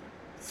the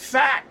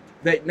fact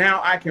that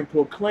now I can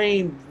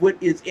proclaim what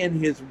is in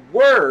His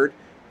Word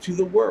to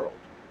the world.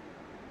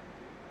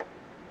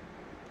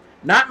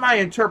 Not my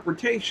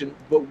interpretation,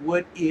 but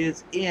what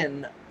is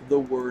in the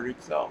Word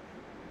itself.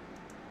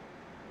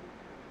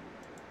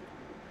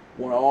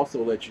 I want to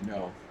also let you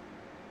know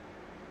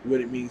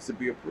what it means to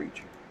be a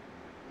preacher.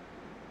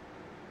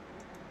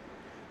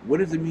 What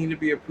does it mean to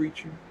be a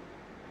preacher?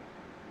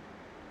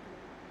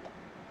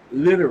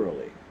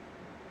 Literally,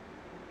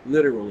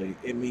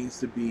 it means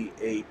to be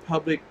a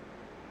public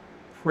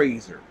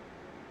praiser,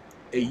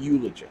 a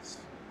eulogist,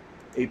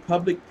 a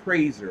public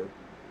praiser,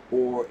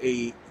 or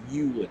a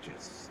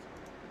eulogist.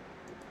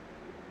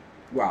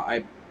 Well,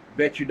 I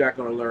bet you're not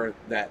going to learn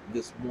that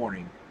this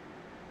morning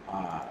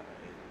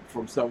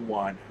from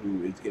someone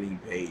who is getting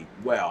paid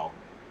well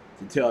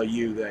to tell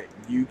you that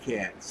you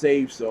can't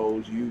save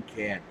souls, you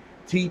can't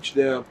teach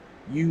them,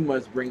 you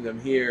must bring them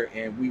here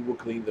and we will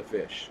clean the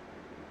fish.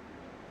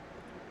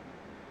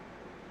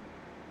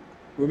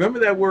 Remember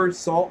that word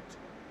salt?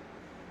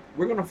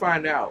 We're going to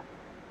find out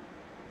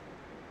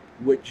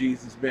what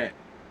Jesus meant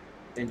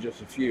in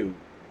just a few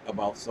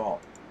about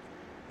salt.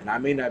 And I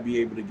may not be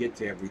able to get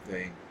to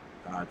everything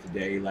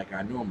today like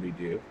I normally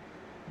do.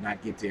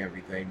 Not get to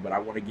everything, but I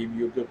want to give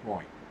you a good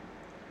point.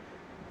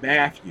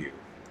 Matthew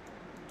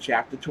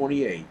chapter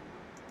 28,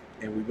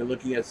 and we've been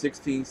looking at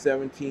 16,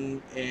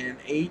 17, and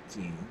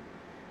 18.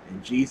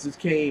 And Jesus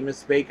came and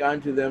spake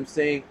unto them,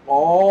 saying,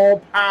 all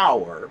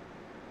power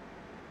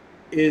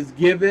is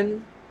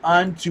given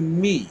unto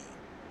me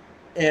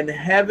in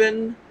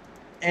heaven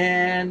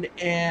and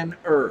in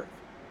earth.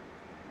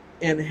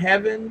 In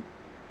heaven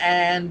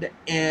and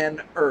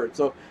in earth.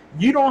 So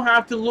you don't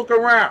have to look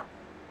around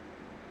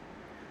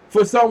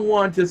for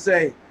someone to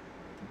say,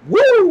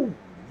 woo,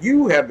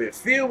 you have been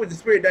filled with the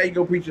Spirit. Now you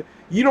go preach it.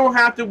 You don't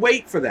have to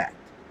wait for that.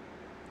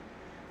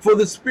 For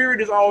the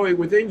Spirit is always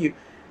within you.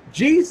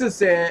 Jesus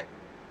said,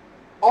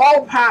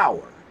 all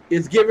power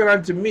is given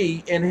unto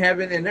me in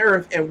heaven and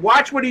earth. And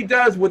watch what he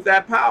does with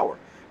that power.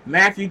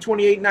 Matthew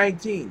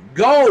 28:19.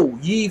 Go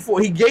ye for,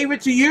 he gave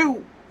it to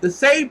you. The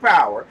same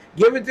power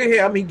given to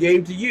him, he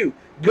gave to you.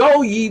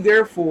 Go ye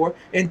therefore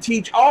and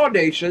teach all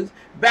nations,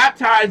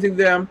 baptizing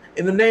them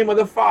in the name of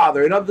the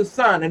Father and of the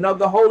Son and of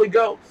the Holy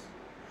Ghost.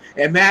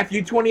 And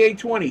Matthew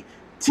 28:20.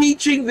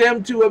 Teaching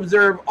them to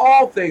observe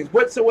all things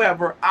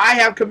whatsoever I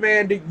have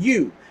commanded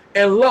you.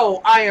 And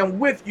lo, I am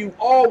with you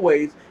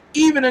always,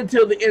 even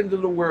until the end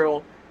of the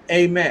world.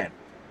 Amen.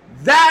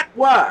 That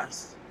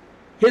was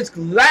his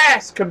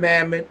last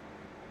commandment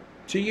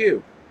to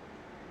you.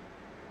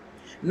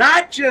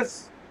 Not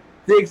just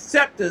the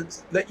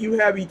acceptance that you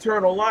have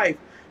eternal life,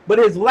 but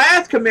his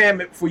last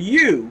commandment for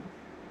you,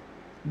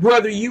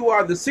 whether you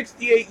are the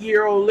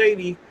 68-year-old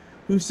lady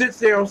who sits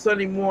there on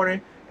Sunday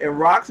morning and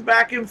rocks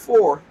back and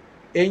forth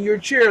in your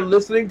chair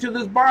listening to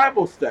this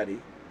Bible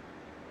study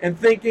and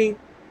thinking,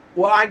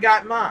 well, I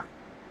got mine.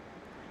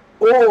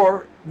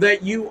 Or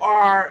that you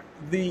are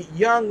the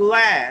young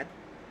lad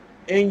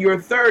in your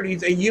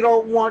 30s and you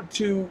don't want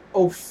to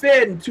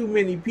offend too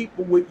many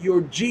people with your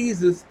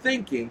Jesus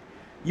thinking.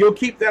 You'll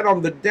keep that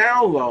on the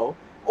down low.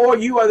 Or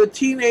you are the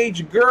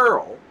teenage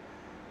girl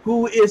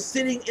who is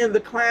sitting in the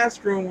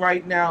classroom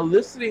right now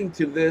listening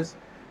to this,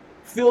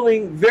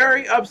 feeling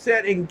very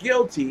upset and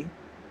guilty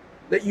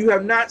that you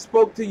have not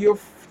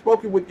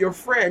spoken with your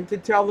friend to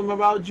tell them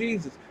about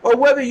Jesus. Or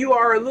whether you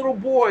are a little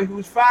boy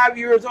who's 5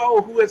 years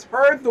old who has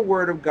heard the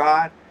word of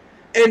God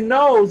and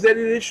knows that it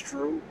is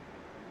true.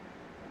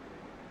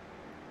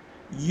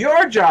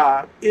 Your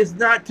job is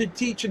not to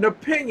teach an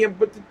opinion,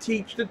 but to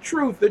teach the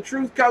truth. The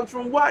truth comes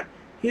from what?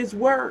 His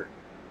word.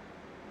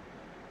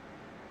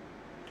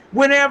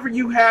 Whenever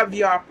you have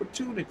the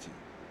opportunity,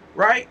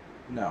 right?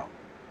 No.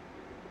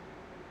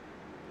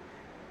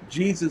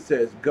 Jesus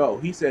says go.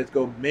 He says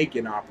go make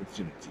an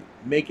opportunity.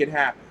 Make it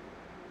happen.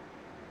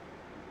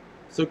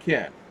 So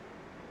Ken,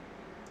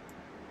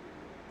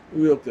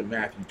 we looked at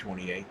Matthew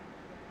 28.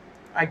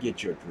 I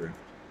get your drift.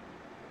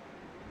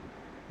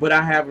 But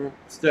I haven't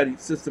studied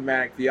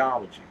systematic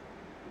theology.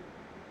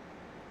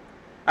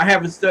 I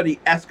haven't studied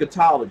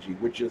eschatology,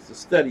 which is the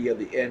study of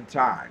the end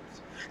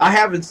times. I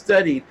haven't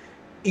studied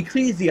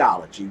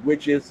ecclesiology,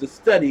 which is the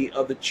study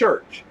of the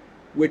church,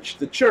 which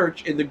the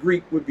church in the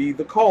Greek would be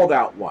the called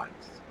out ones.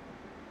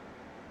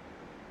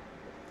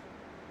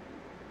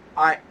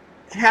 I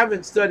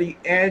haven't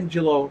studied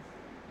angelology,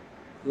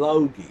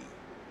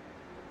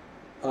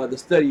 the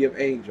study of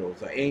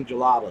angels, or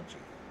angelology,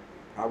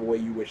 however way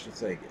you wish to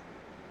say it.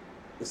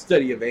 The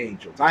study of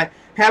angels. I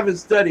haven't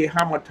studied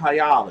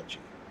hamartiology,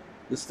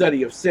 the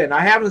study of sin.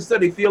 I haven't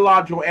studied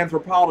theological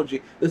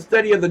anthropology, the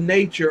study of the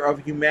nature of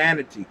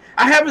humanity.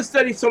 I haven't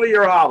studied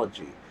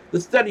soteriology,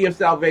 the study of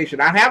salvation.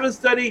 I haven't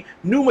studied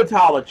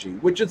pneumatology,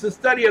 which is the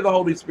study of the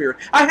Holy Spirit.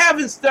 I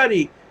haven't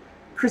studied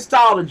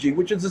Christology,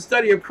 which is the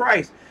study of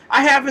Christ.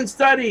 I haven't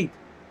studied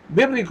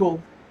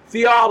biblical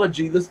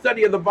theology, the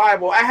study of the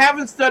Bible. I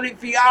haven't studied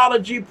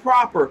theology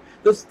proper,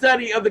 the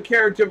study of the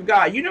character of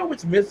God. You know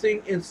what's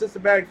missing in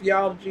systematic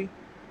theology?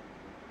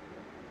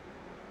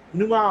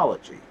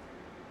 Pneumology.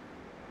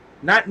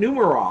 Not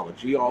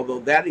numerology, although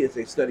that is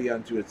a study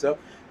unto itself,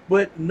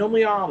 but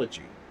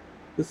nomeology,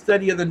 the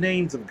study of the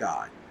names of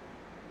God.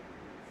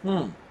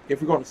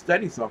 If we're going to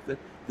study something,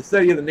 the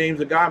study of the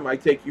names of God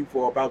might take you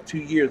for about 2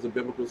 years of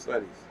biblical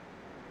studies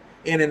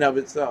in and of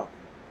itself,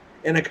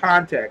 in the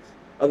context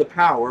of the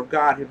power of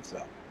God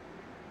himself.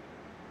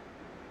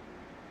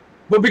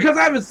 But because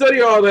I haven't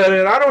studied all that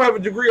and I don't have a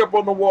degree up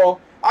on the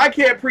wall, I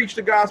can't preach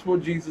the gospel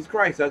of Jesus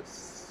Christ.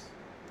 That's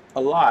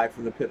a lie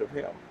from the pit of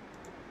hell.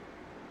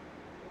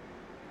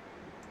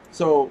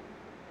 So,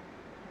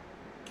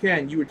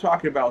 Ken, you were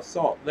talking about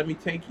salt. Let me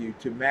take you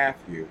to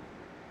Matthew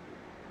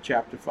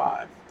chapter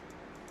 5.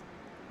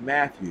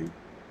 Matthew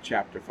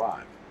chapter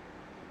 5.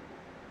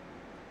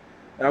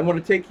 And I'm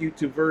going to take you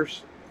to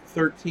verse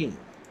 13.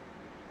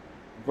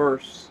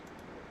 Verse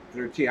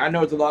 13. I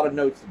know it's a lot of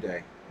notes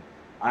today.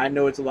 And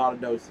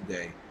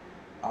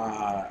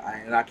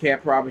I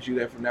can't promise you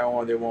that from now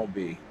on there won't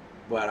be.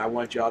 But I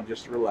want y'all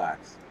just to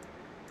relax.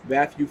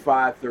 Matthew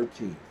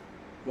 5:13.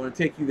 I want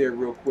to take you there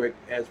real quick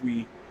as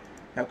we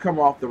have come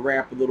off the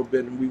ramp a little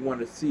bit and we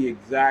want to see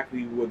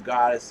exactly what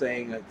God is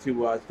saying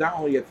to us, not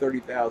only at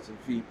 30,000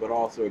 feet, but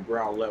also at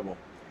ground level.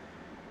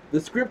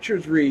 The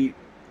scriptures read,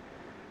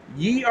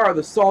 "Ye are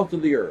the salt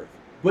of the earth.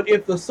 But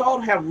if the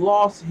salt have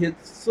lost his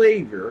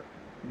savor,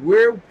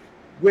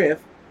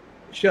 wherewith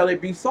shall it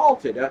be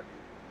salted? It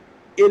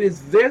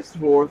is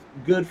thenceforth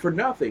good for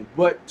nothing,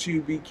 but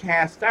to be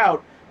cast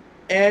out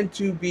and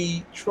to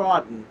be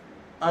trodden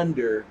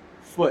under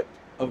foot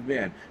of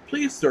men."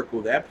 Please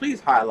circle that.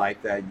 Please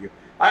highlight that.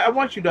 I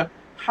want you to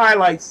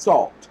highlight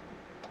salt,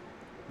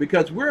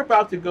 because we're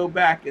about to go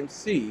back and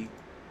see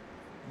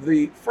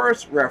the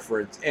first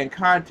reference and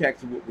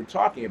context of what we're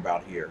talking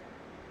about here,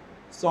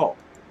 salt.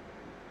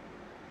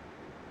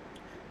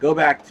 Go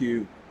back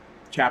to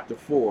chapter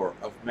 4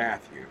 of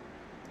Matthew.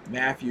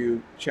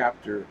 Matthew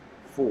chapter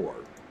 4.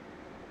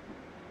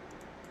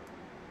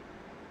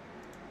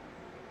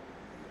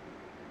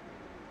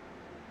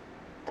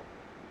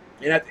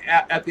 And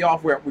at the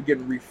off ramp, we're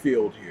getting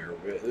refilled here.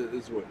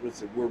 This is what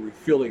we're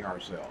refilling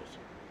ourselves.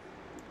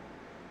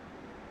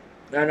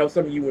 And I know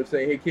some of you would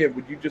say, "Hey, Kim,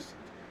 would you just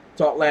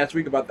talk last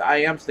week about the I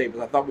am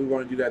statements? I thought we were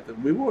going to do that."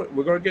 We're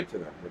going to get to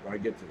them. We're going to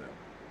get to them.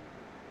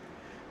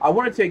 I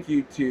want to take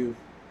you to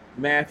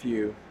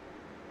Matthew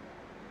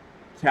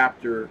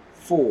chapter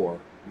 4,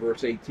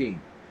 verse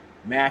 18.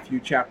 Matthew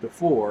chapter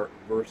 4,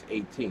 verse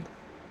 18.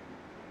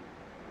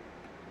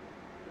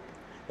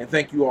 And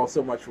thank you all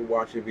so much for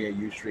watching via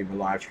USTREAM and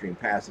LiveStream.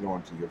 Pass it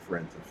on to your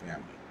friends and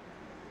family.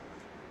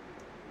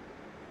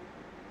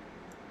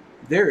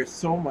 There is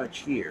so much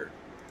here.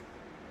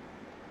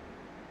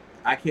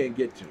 I can't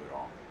get to it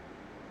all.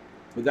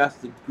 But that's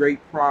the great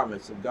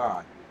promise of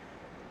God.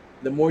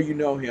 The more you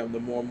know him, the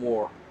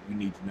more you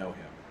need to know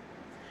him.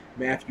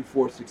 Matthew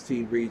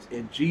 4:16 reads,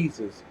 "And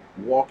Jesus,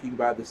 walking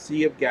by the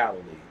Sea of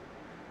Galilee,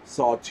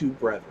 saw two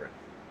brethren,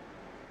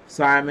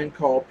 Simon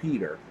called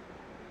Peter,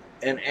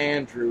 and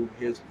Andrew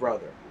his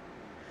brother,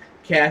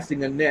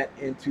 casting a net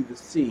into the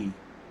sea,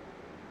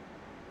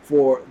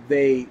 for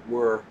they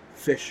were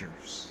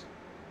fishers."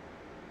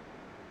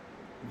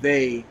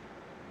 They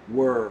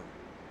were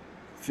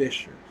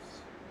fishers.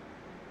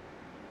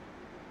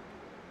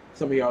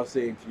 Some of y'all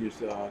saying to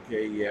yourself,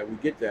 "Okay, yeah, we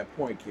get that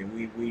point, Kim.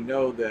 We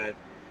know that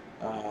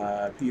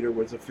Peter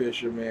was a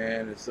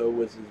fisherman, and so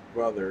was his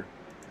brother."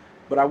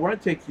 But I want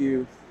to take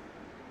you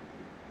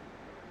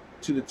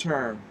to the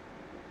term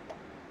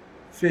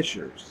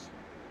fishers.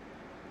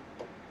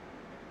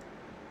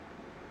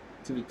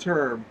 To the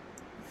term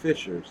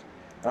fishers.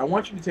 And I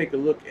want you to take a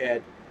look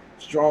at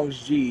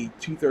Strong's G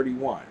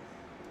 231.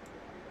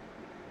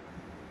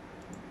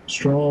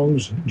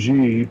 Strong's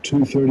G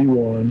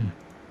 231.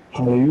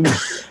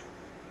 Halius.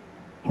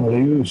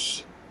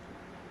 Halius.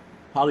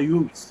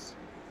 Halius.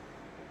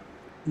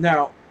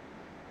 Now,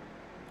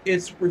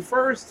 it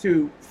refers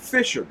to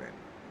fishermen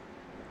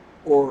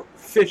or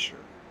fisher.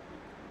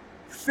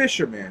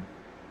 Fisherman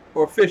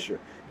or fisher.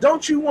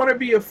 Don't you want to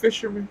be a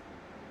fisherman?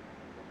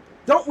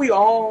 Don't we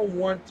all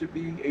want to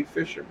be a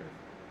fisherman?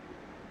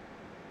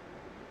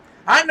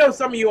 I know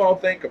some of you all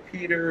think of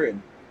Peter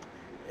and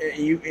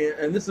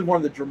this is one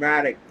of the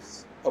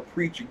dramatics of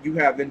preaching. You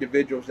have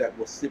individuals that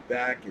will sit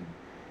back and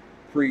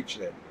preach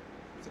that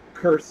it's a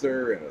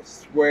curser and a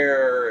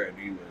swearer, and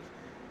he was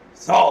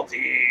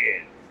salty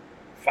and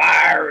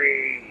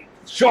fiery,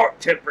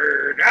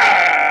 short-tempered,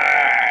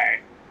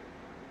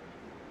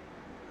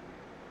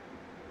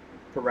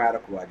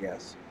 piratical, I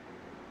guess.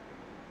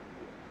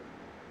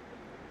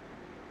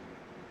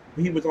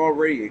 He was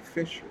already a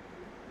fisher.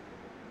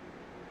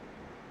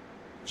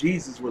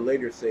 Jesus would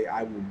later say,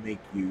 "I will make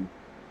you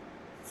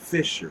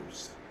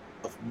fishers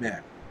of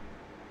men."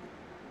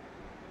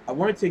 I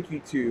want to take you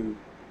to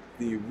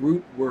the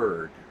root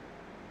word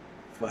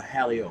for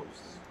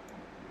halios.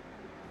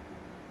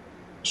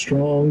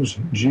 Strong's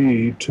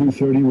G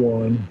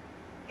 231.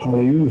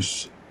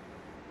 Halius.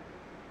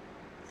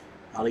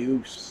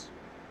 Halios.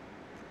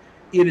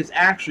 It is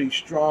actually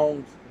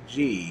Strong's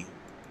G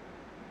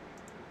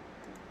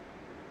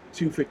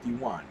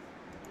 251.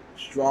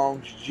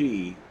 Strong's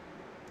G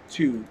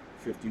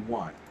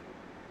 251.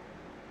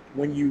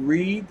 When you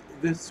read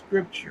this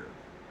scripture,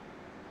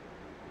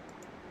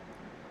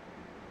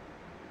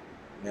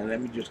 now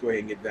let me just go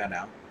ahead and get that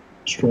out.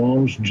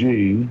 Strong's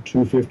G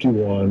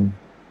 251.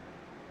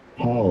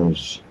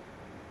 Howls.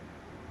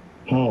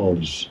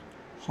 Howls.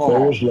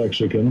 Thayer's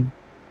Lexicon.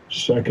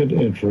 Second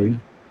entry.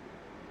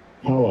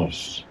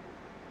 Halos.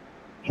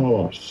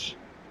 Halos.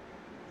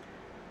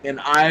 In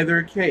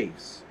either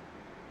case,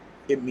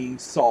 it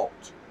means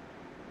salt.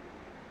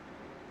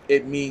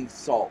 It means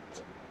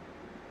salt.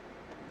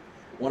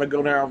 I want to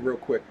go down real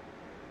quick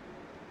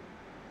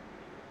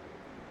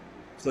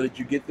so that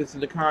you get this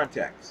into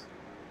context.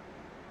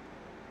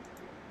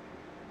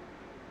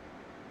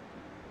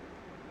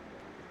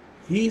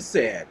 He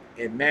said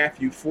in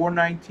Matthew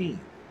 4:19,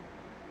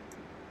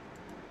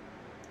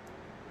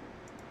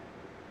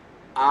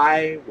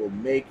 "I will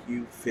make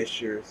you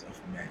fishers of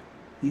men."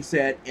 He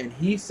said, "And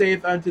he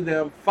saith unto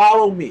them,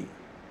 Follow me,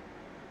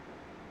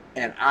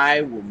 and I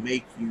will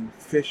make you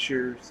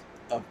fishers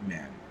of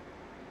men."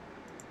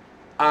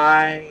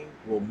 I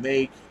will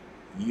make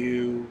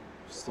you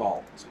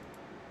salt.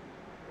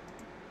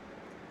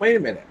 Wait a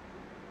minute.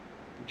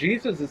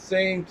 Jesus is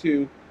saying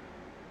to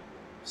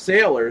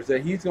sailors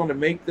that he's going to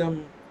make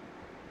them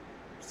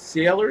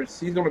sailors.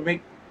 He's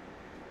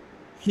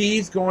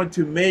going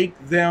to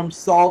make them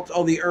salt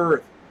of the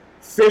earth,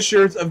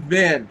 fishers of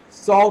men,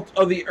 salt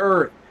of the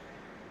earth.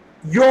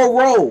 Your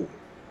role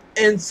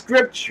in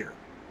Scripture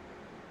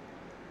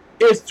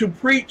is to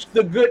preach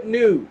the good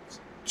news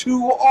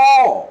to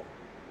all.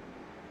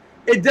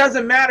 It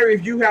doesn't matter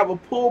if you have a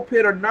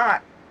pulpit or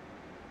not.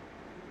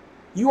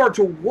 You are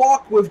to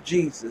walk with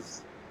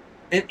Jesus,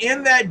 and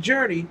in that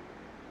journey,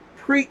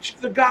 preach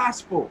the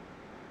gospel,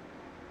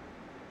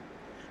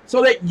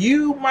 so that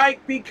you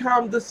might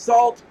become the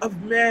salt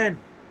of men.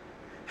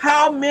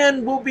 How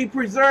men will be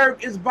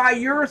preserved is by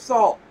your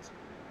salt.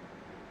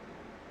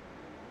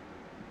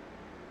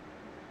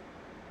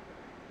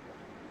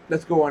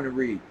 Let's go on and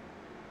read.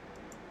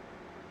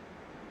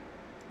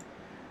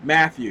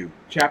 Matthew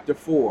chapter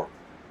 4,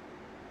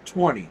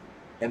 20.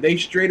 And they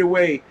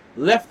straightway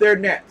left their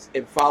nets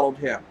and followed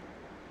him.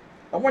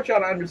 I want y'all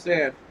to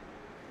understand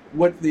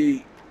what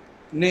the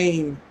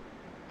name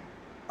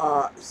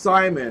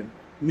Simon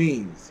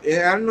means.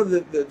 And I know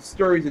the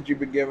stories that you've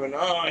been given.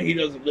 Oh, he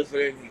doesn't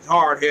listen. He's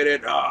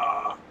hard-headed.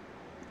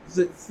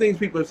 Things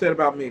people have said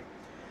about me.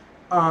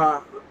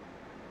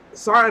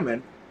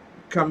 Simon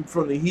comes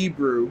from the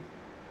Hebrew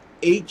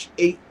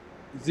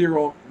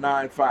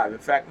H8095. In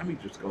fact, let me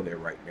just go there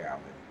right now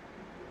and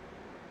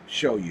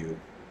show you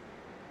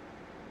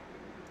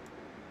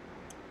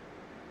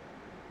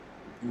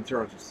in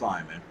terms of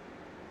Simon.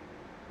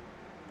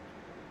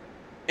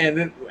 And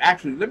then,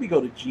 actually, let me go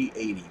to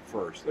G80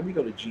 first.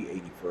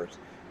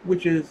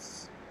 Which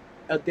is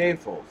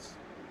Adelphos.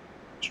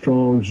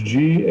 Strong's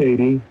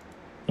G80,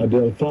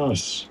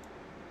 Adelphos.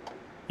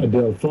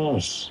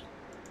 Adelphos.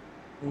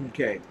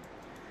 Okay.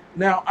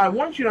 Now, I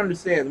want you to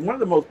understand, one of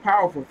the most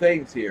powerful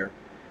things here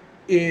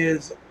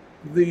is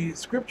the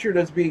scripture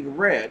that's being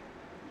read.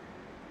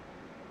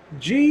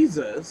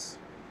 Jesus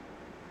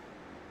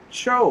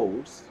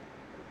chose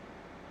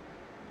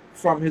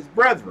from his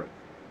brethren.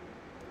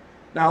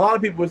 Now, a lot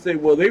of people would say,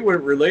 well, they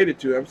weren't related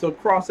to him, so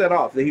cross that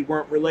off, that he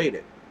weren't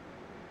related.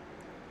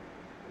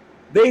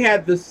 They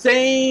had the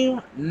same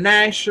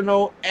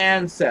national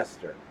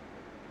ancestor,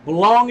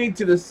 belonging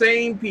to the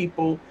same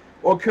people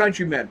or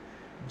countrymen.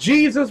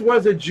 Jesus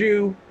was a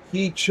Jew.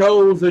 He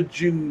chose the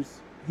Jews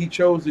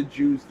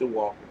to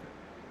walk with him.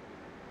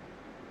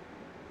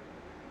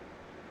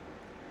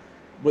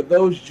 But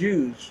those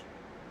Jews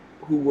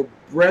who were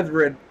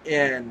brethren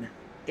in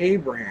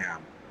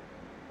Abraham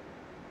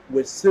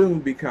would soon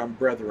become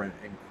brethren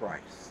in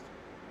Christ.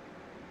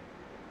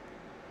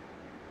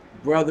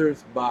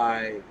 Brothers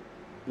by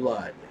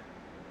blood.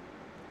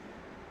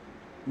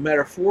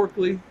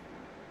 Metaphorically,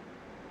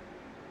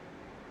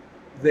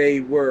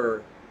 they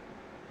were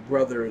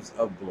brothers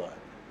of blood.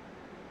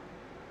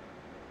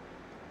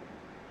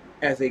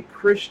 As a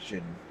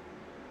Christian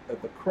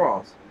at the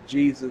cross,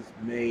 Jesus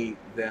made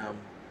them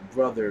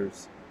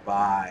brothers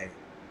by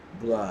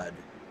blood,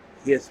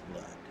 his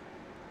blood.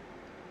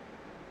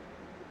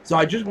 So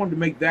I just wanted to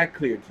make that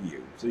clear to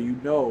you, so you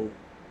know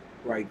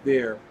right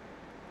there,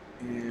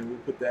 and we'll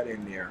put that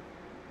in there.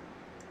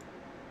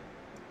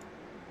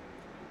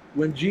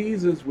 When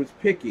Jesus was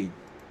picking,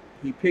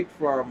 he picked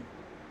from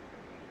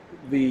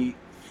the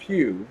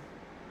few,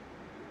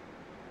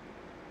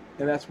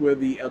 and that's where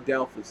the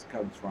Adelphos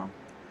comes from.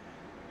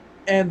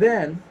 And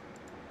then,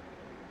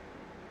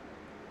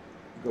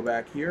 go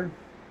back here,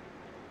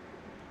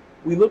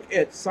 we look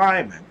at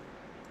Simon.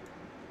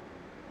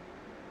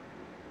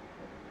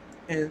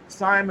 And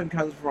Simon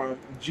comes from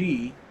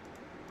G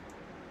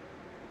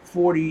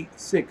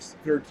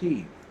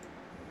 4613.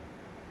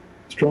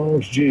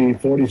 Strong's G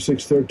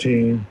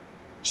 4613.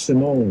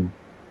 Simone.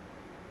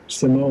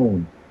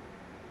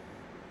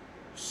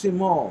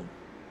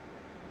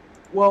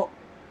 Well,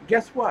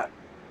 guess what?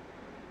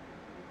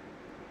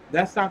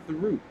 That's not the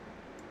root.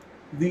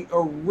 The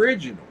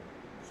original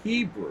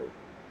Hebrew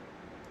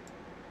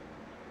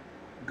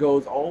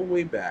goes all the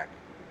way back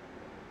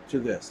to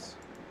this.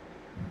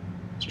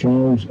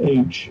 Strong's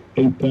H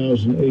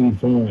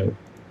 8085.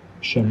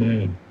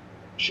 Shaman.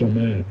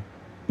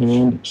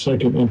 And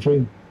second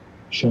entry,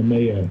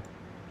 Shemaiah.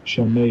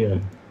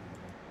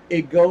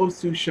 It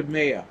goes to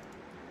Shemaiah.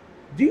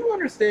 Do you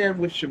understand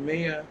what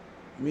Shemaiah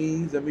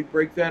means? Let me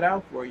break that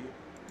out for you,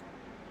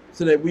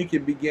 so that we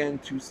can begin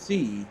to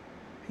see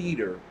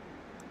Peter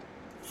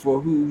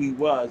for who he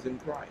was in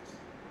Christ.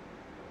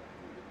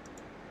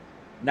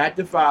 Not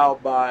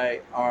defiled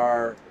by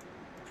our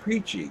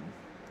preaching,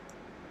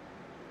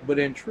 but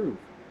in truth.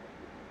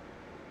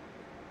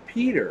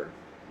 Peter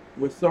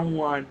was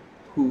someone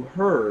who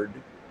heard,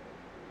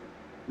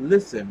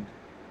 listened,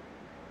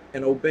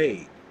 and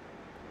obeyed.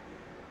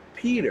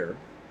 Peter,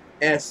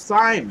 as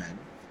Simon,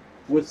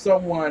 was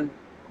someone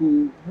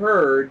who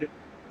heard,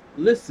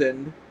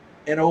 listened,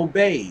 and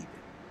obeyed.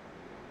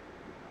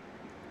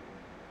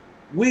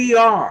 We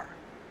are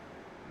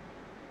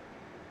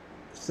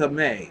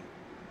Shemai.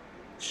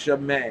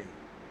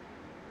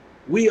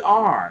 We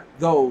are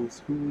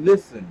those who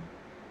listen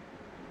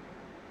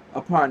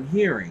upon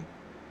hearing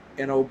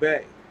and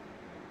obey.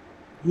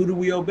 Who do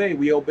we obey?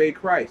 We obey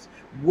Christ.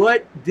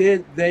 What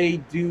did they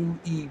do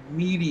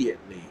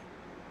immediately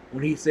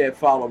when he said,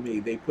 follow me?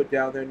 They put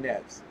down their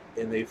nets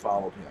and they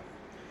followed him.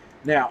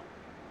 Now,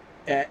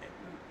 let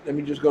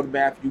me just go to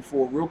Matthew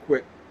 4 real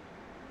quick.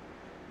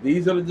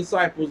 These are the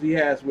disciples he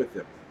has with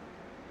him.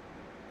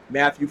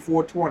 Matthew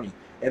 4:20.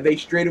 And they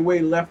straightway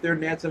left their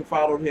nets and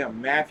followed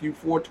him. Matthew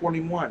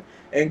 4:21.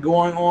 And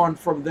going on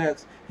from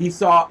thence, he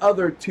saw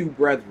other two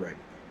brethren,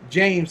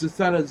 James the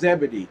son of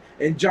Zebedee,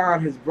 and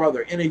John his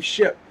brother, in a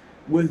ship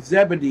with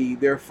Zebedee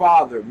their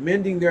father,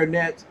 mending their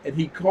nets, and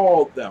he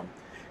called them.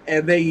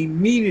 And they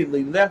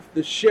immediately left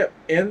the ship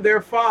and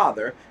their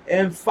father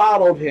and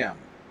followed him.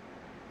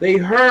 They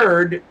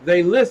heard,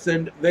 they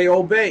listened, they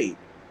obeyed.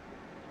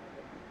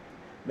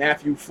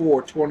 Matthew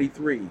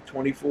 4:23,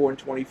 24, and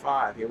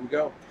 25. Here we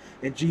go.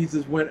 And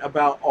Jesus went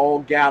about all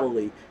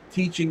Galilee,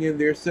 teaching in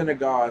their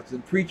synagogues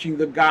and preaching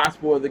the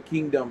gospel of the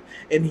kingdom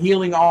and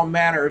healing all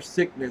manner of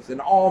sickness and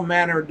all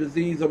manner of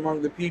disease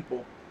among the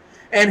people.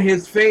 And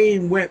his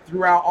fame went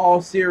throughout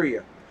all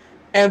Syria.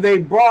 And they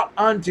brought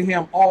unto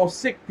him all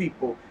sick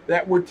people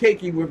that were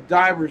taken with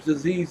divers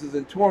diseases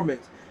and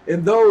torments,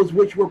 and those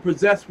which were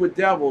possessed with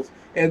devils,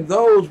 and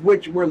those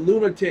which were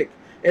lunatic,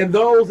 and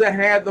those that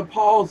had the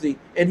palsy,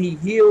 and he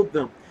healed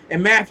them.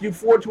 And Matthew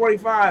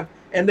 4:25,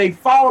 and they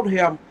followed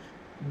him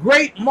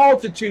great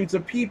multitudes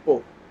of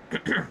people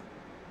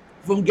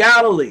from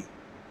Galilee.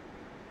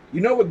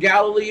 You know what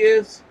Galilee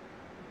is?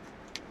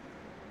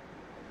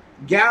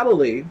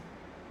 Galilee,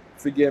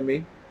 forgive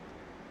me,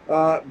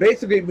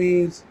 basically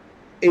means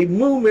a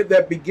movement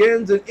that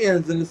begins and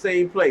ends in the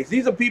same place.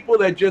 These are people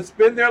that just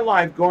spend their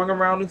life going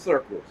around in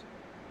circles.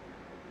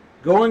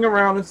 Going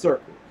around in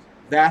circles.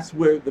 That's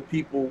where the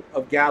people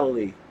of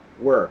Galilee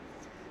were.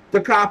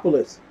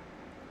 Decapolis.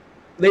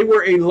 They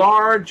were a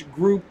large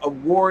group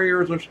of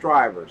warriors or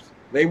strivers.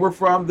 They were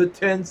from the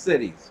 10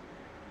 cities.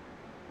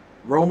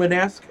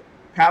 Romanesque,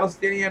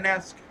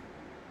 Palestinianesque.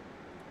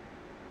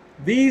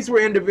 These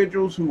were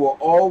individuals who were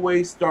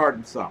always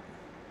starting something.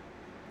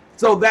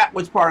 So that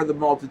was part of the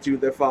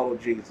multitude that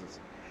followed Jesus.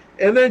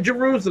 And then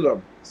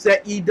Jerusalem,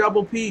 set ye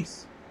double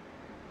peace.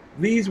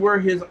 These were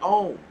his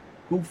own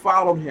who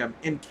followed him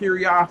in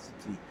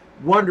curiosity,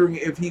 wondering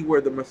if he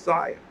were the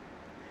Messiah.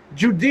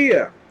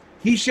 Judea,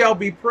 he shall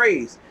be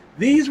praised.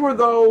 These were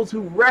those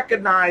who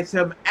recognized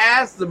him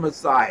as the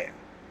Messiah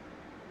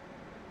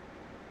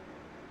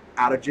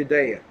out of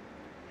Judea.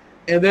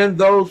 And then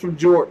those from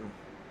Jordan.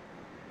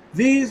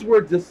 These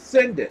were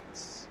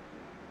descendants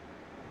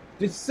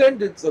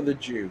of the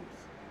Jews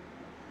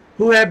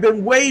who had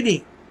been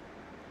waiting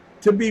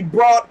to be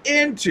brought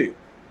into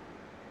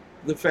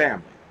the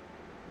family.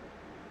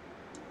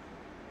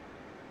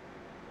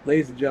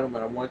 Ladies and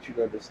gentlemen, I want you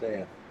to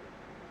understand.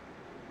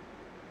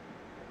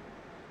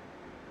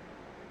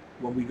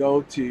 When we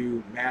go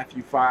to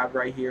Matthew 5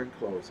 right here in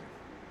closing.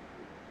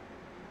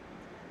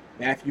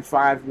 Matthew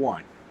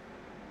 5:1.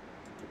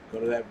 Go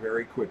to that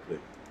very quickly.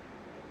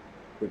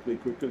 Quickly.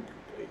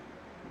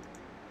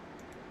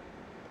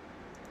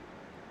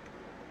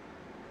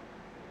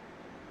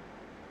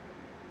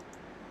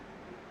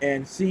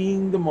 And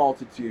seeing the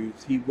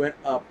multitudes, he went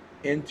up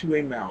into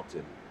a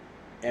mountain.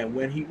 And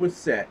when he was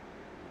set,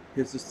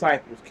 his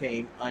disciples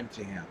came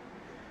unto him.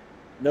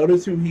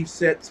 Notice who he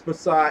sets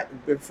beside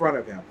in front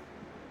of him.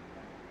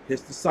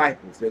 His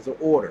disciples. There's an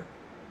order.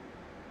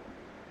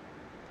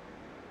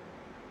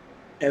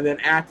 And then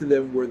after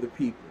them were the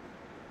people.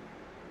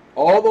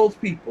 All those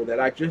people that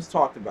I just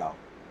talked about,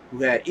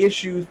 who had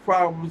issues,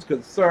 problems,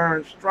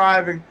 concerns,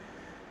 striving,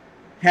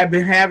 have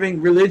been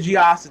having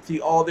religiosity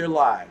all their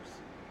lives.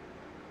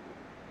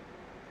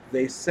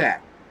 They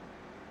sat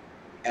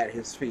at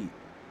his feet.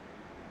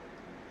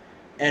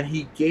 And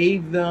he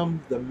gave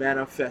them the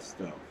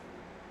manifesto.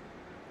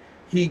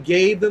 He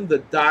gave them the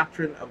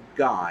doctrine of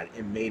God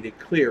and made it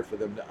clear for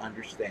them to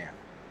understand.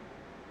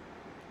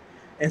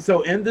 And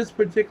so in this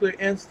particular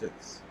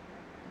instance,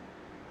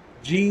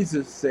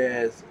 Jesus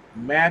says,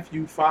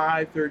 Matthew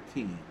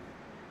 5:13,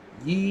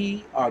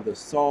 ye are the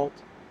salt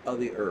of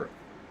the earth.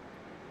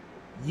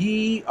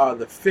 Ye are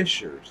the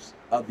fishers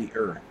of the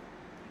earth.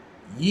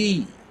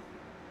 Ye,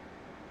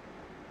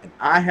 and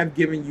I have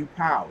given you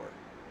power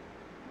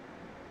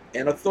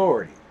and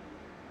authority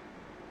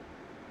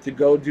to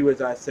go do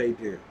as I say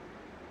do.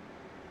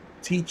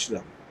 Teach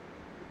them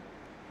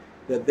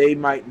that they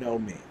might know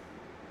me.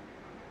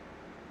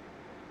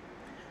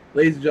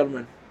 Ladies and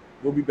gentlemen,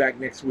 we'll be back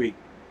next week.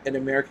 An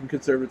American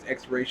Conservative's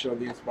Exploration of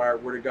the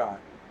Inspired Word of God.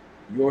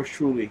 Yours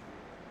truly,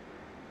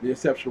 the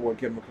exceptional one,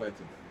 Kim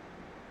McClinton.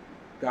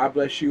 God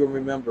bless you, and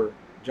remember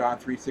John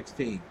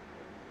 3:16.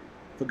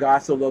 For God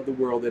so loved the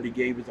world that he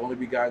gave his only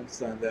begotten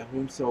Son, that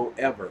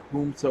whomsoever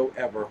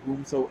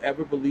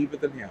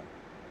believeth in him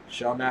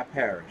shall not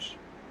perish,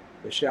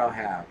 but shall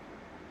have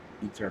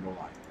eternal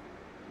life.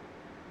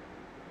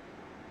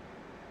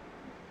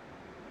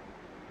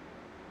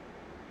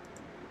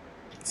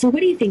 So what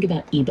do you think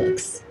about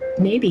ebooks?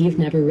 Maybe you've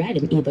never read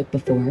an ebook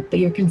before, but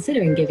you're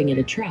considering giving it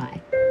a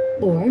try.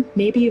 Or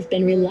maybe you've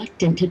been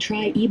reluctant to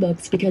try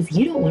ebooks because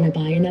you don't want to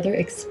buy another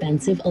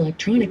expensive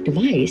electronic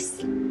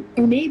device.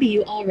 Or maybe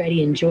you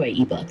already enjoy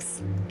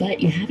ebooks,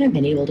 but you haven't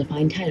been able to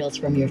find titles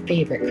from your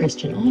favorite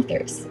Christian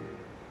authors.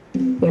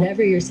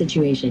 Whatever your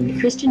situation,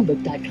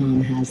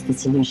 ChristianBook.com has the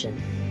solution.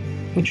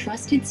 your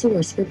trusted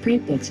source for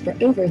print books for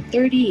over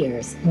 30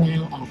 years,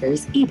 now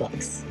offers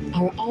ebooks.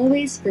 Our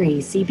always free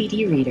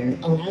CBD reader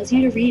allows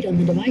you to read on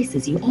the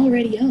devices you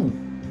already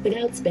own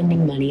without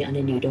spending money on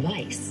a new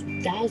device.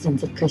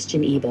 Thousands of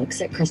Christian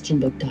ebooks at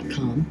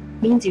christianbook.com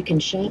means you can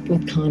shop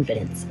with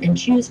confidence and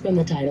choose from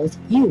the titles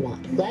you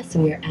want. Plus,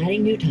 we are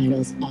adding new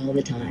titles all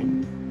the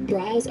time.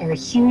 Browse our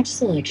huge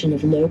selection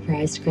of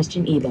low-priced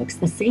Christian ebooks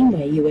the same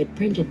way you would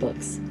printed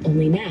books.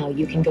 Only now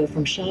you can go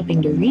from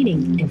shopping to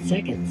reading in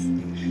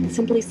seconds.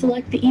 Simply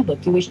select the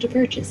ebook you wish to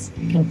purchase,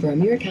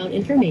 confirm your account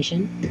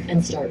information,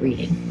 and start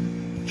reading.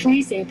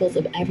 Free samples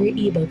of every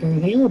ebook are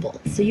available,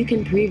 so you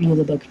can preview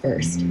the book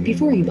first,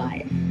 before you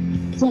buy it.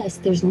 Plus,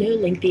 there's no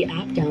lengthy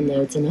app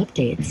downloads and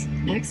updates.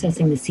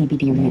 Accessing the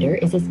CBD Reader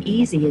is as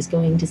easy as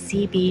going to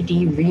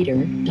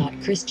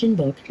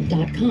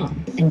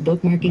cbdreader.christianbook.com and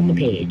bookmarking the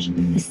page.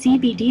 The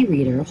CBD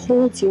Reader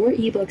holds your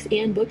ebooks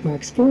and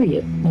bookmarks for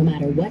you, no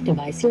matter what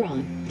device you're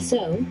on.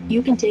 So,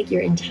 you can take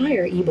your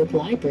entire ebook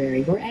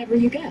library wherever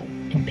you go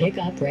and pick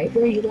up right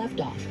where you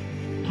left off.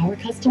 Our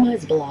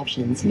customizable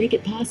options make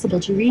it possible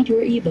to read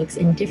your ebooks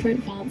in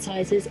different font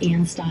sizes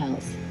and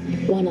styles.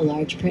 Want a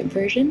large print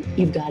version?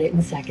 You've got it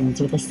in seconds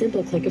with a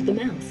simple click of the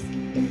mouse.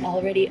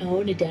 Already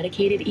own a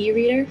dedicated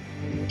e-reader?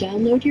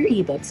 Download your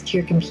ebooks to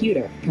your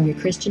computer from your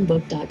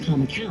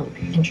christianbook.com account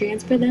and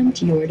transfer them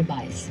to your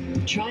device.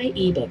 Try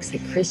ebooks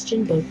at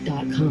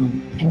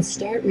christianbook.com and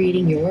start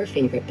reading your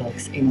favorite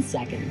books in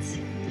seconds.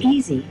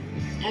 Easy,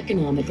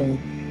 economical,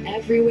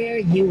 everywhere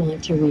you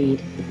want to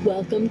read.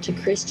 Welcome to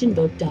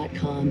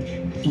christianbook.com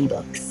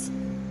ebooks.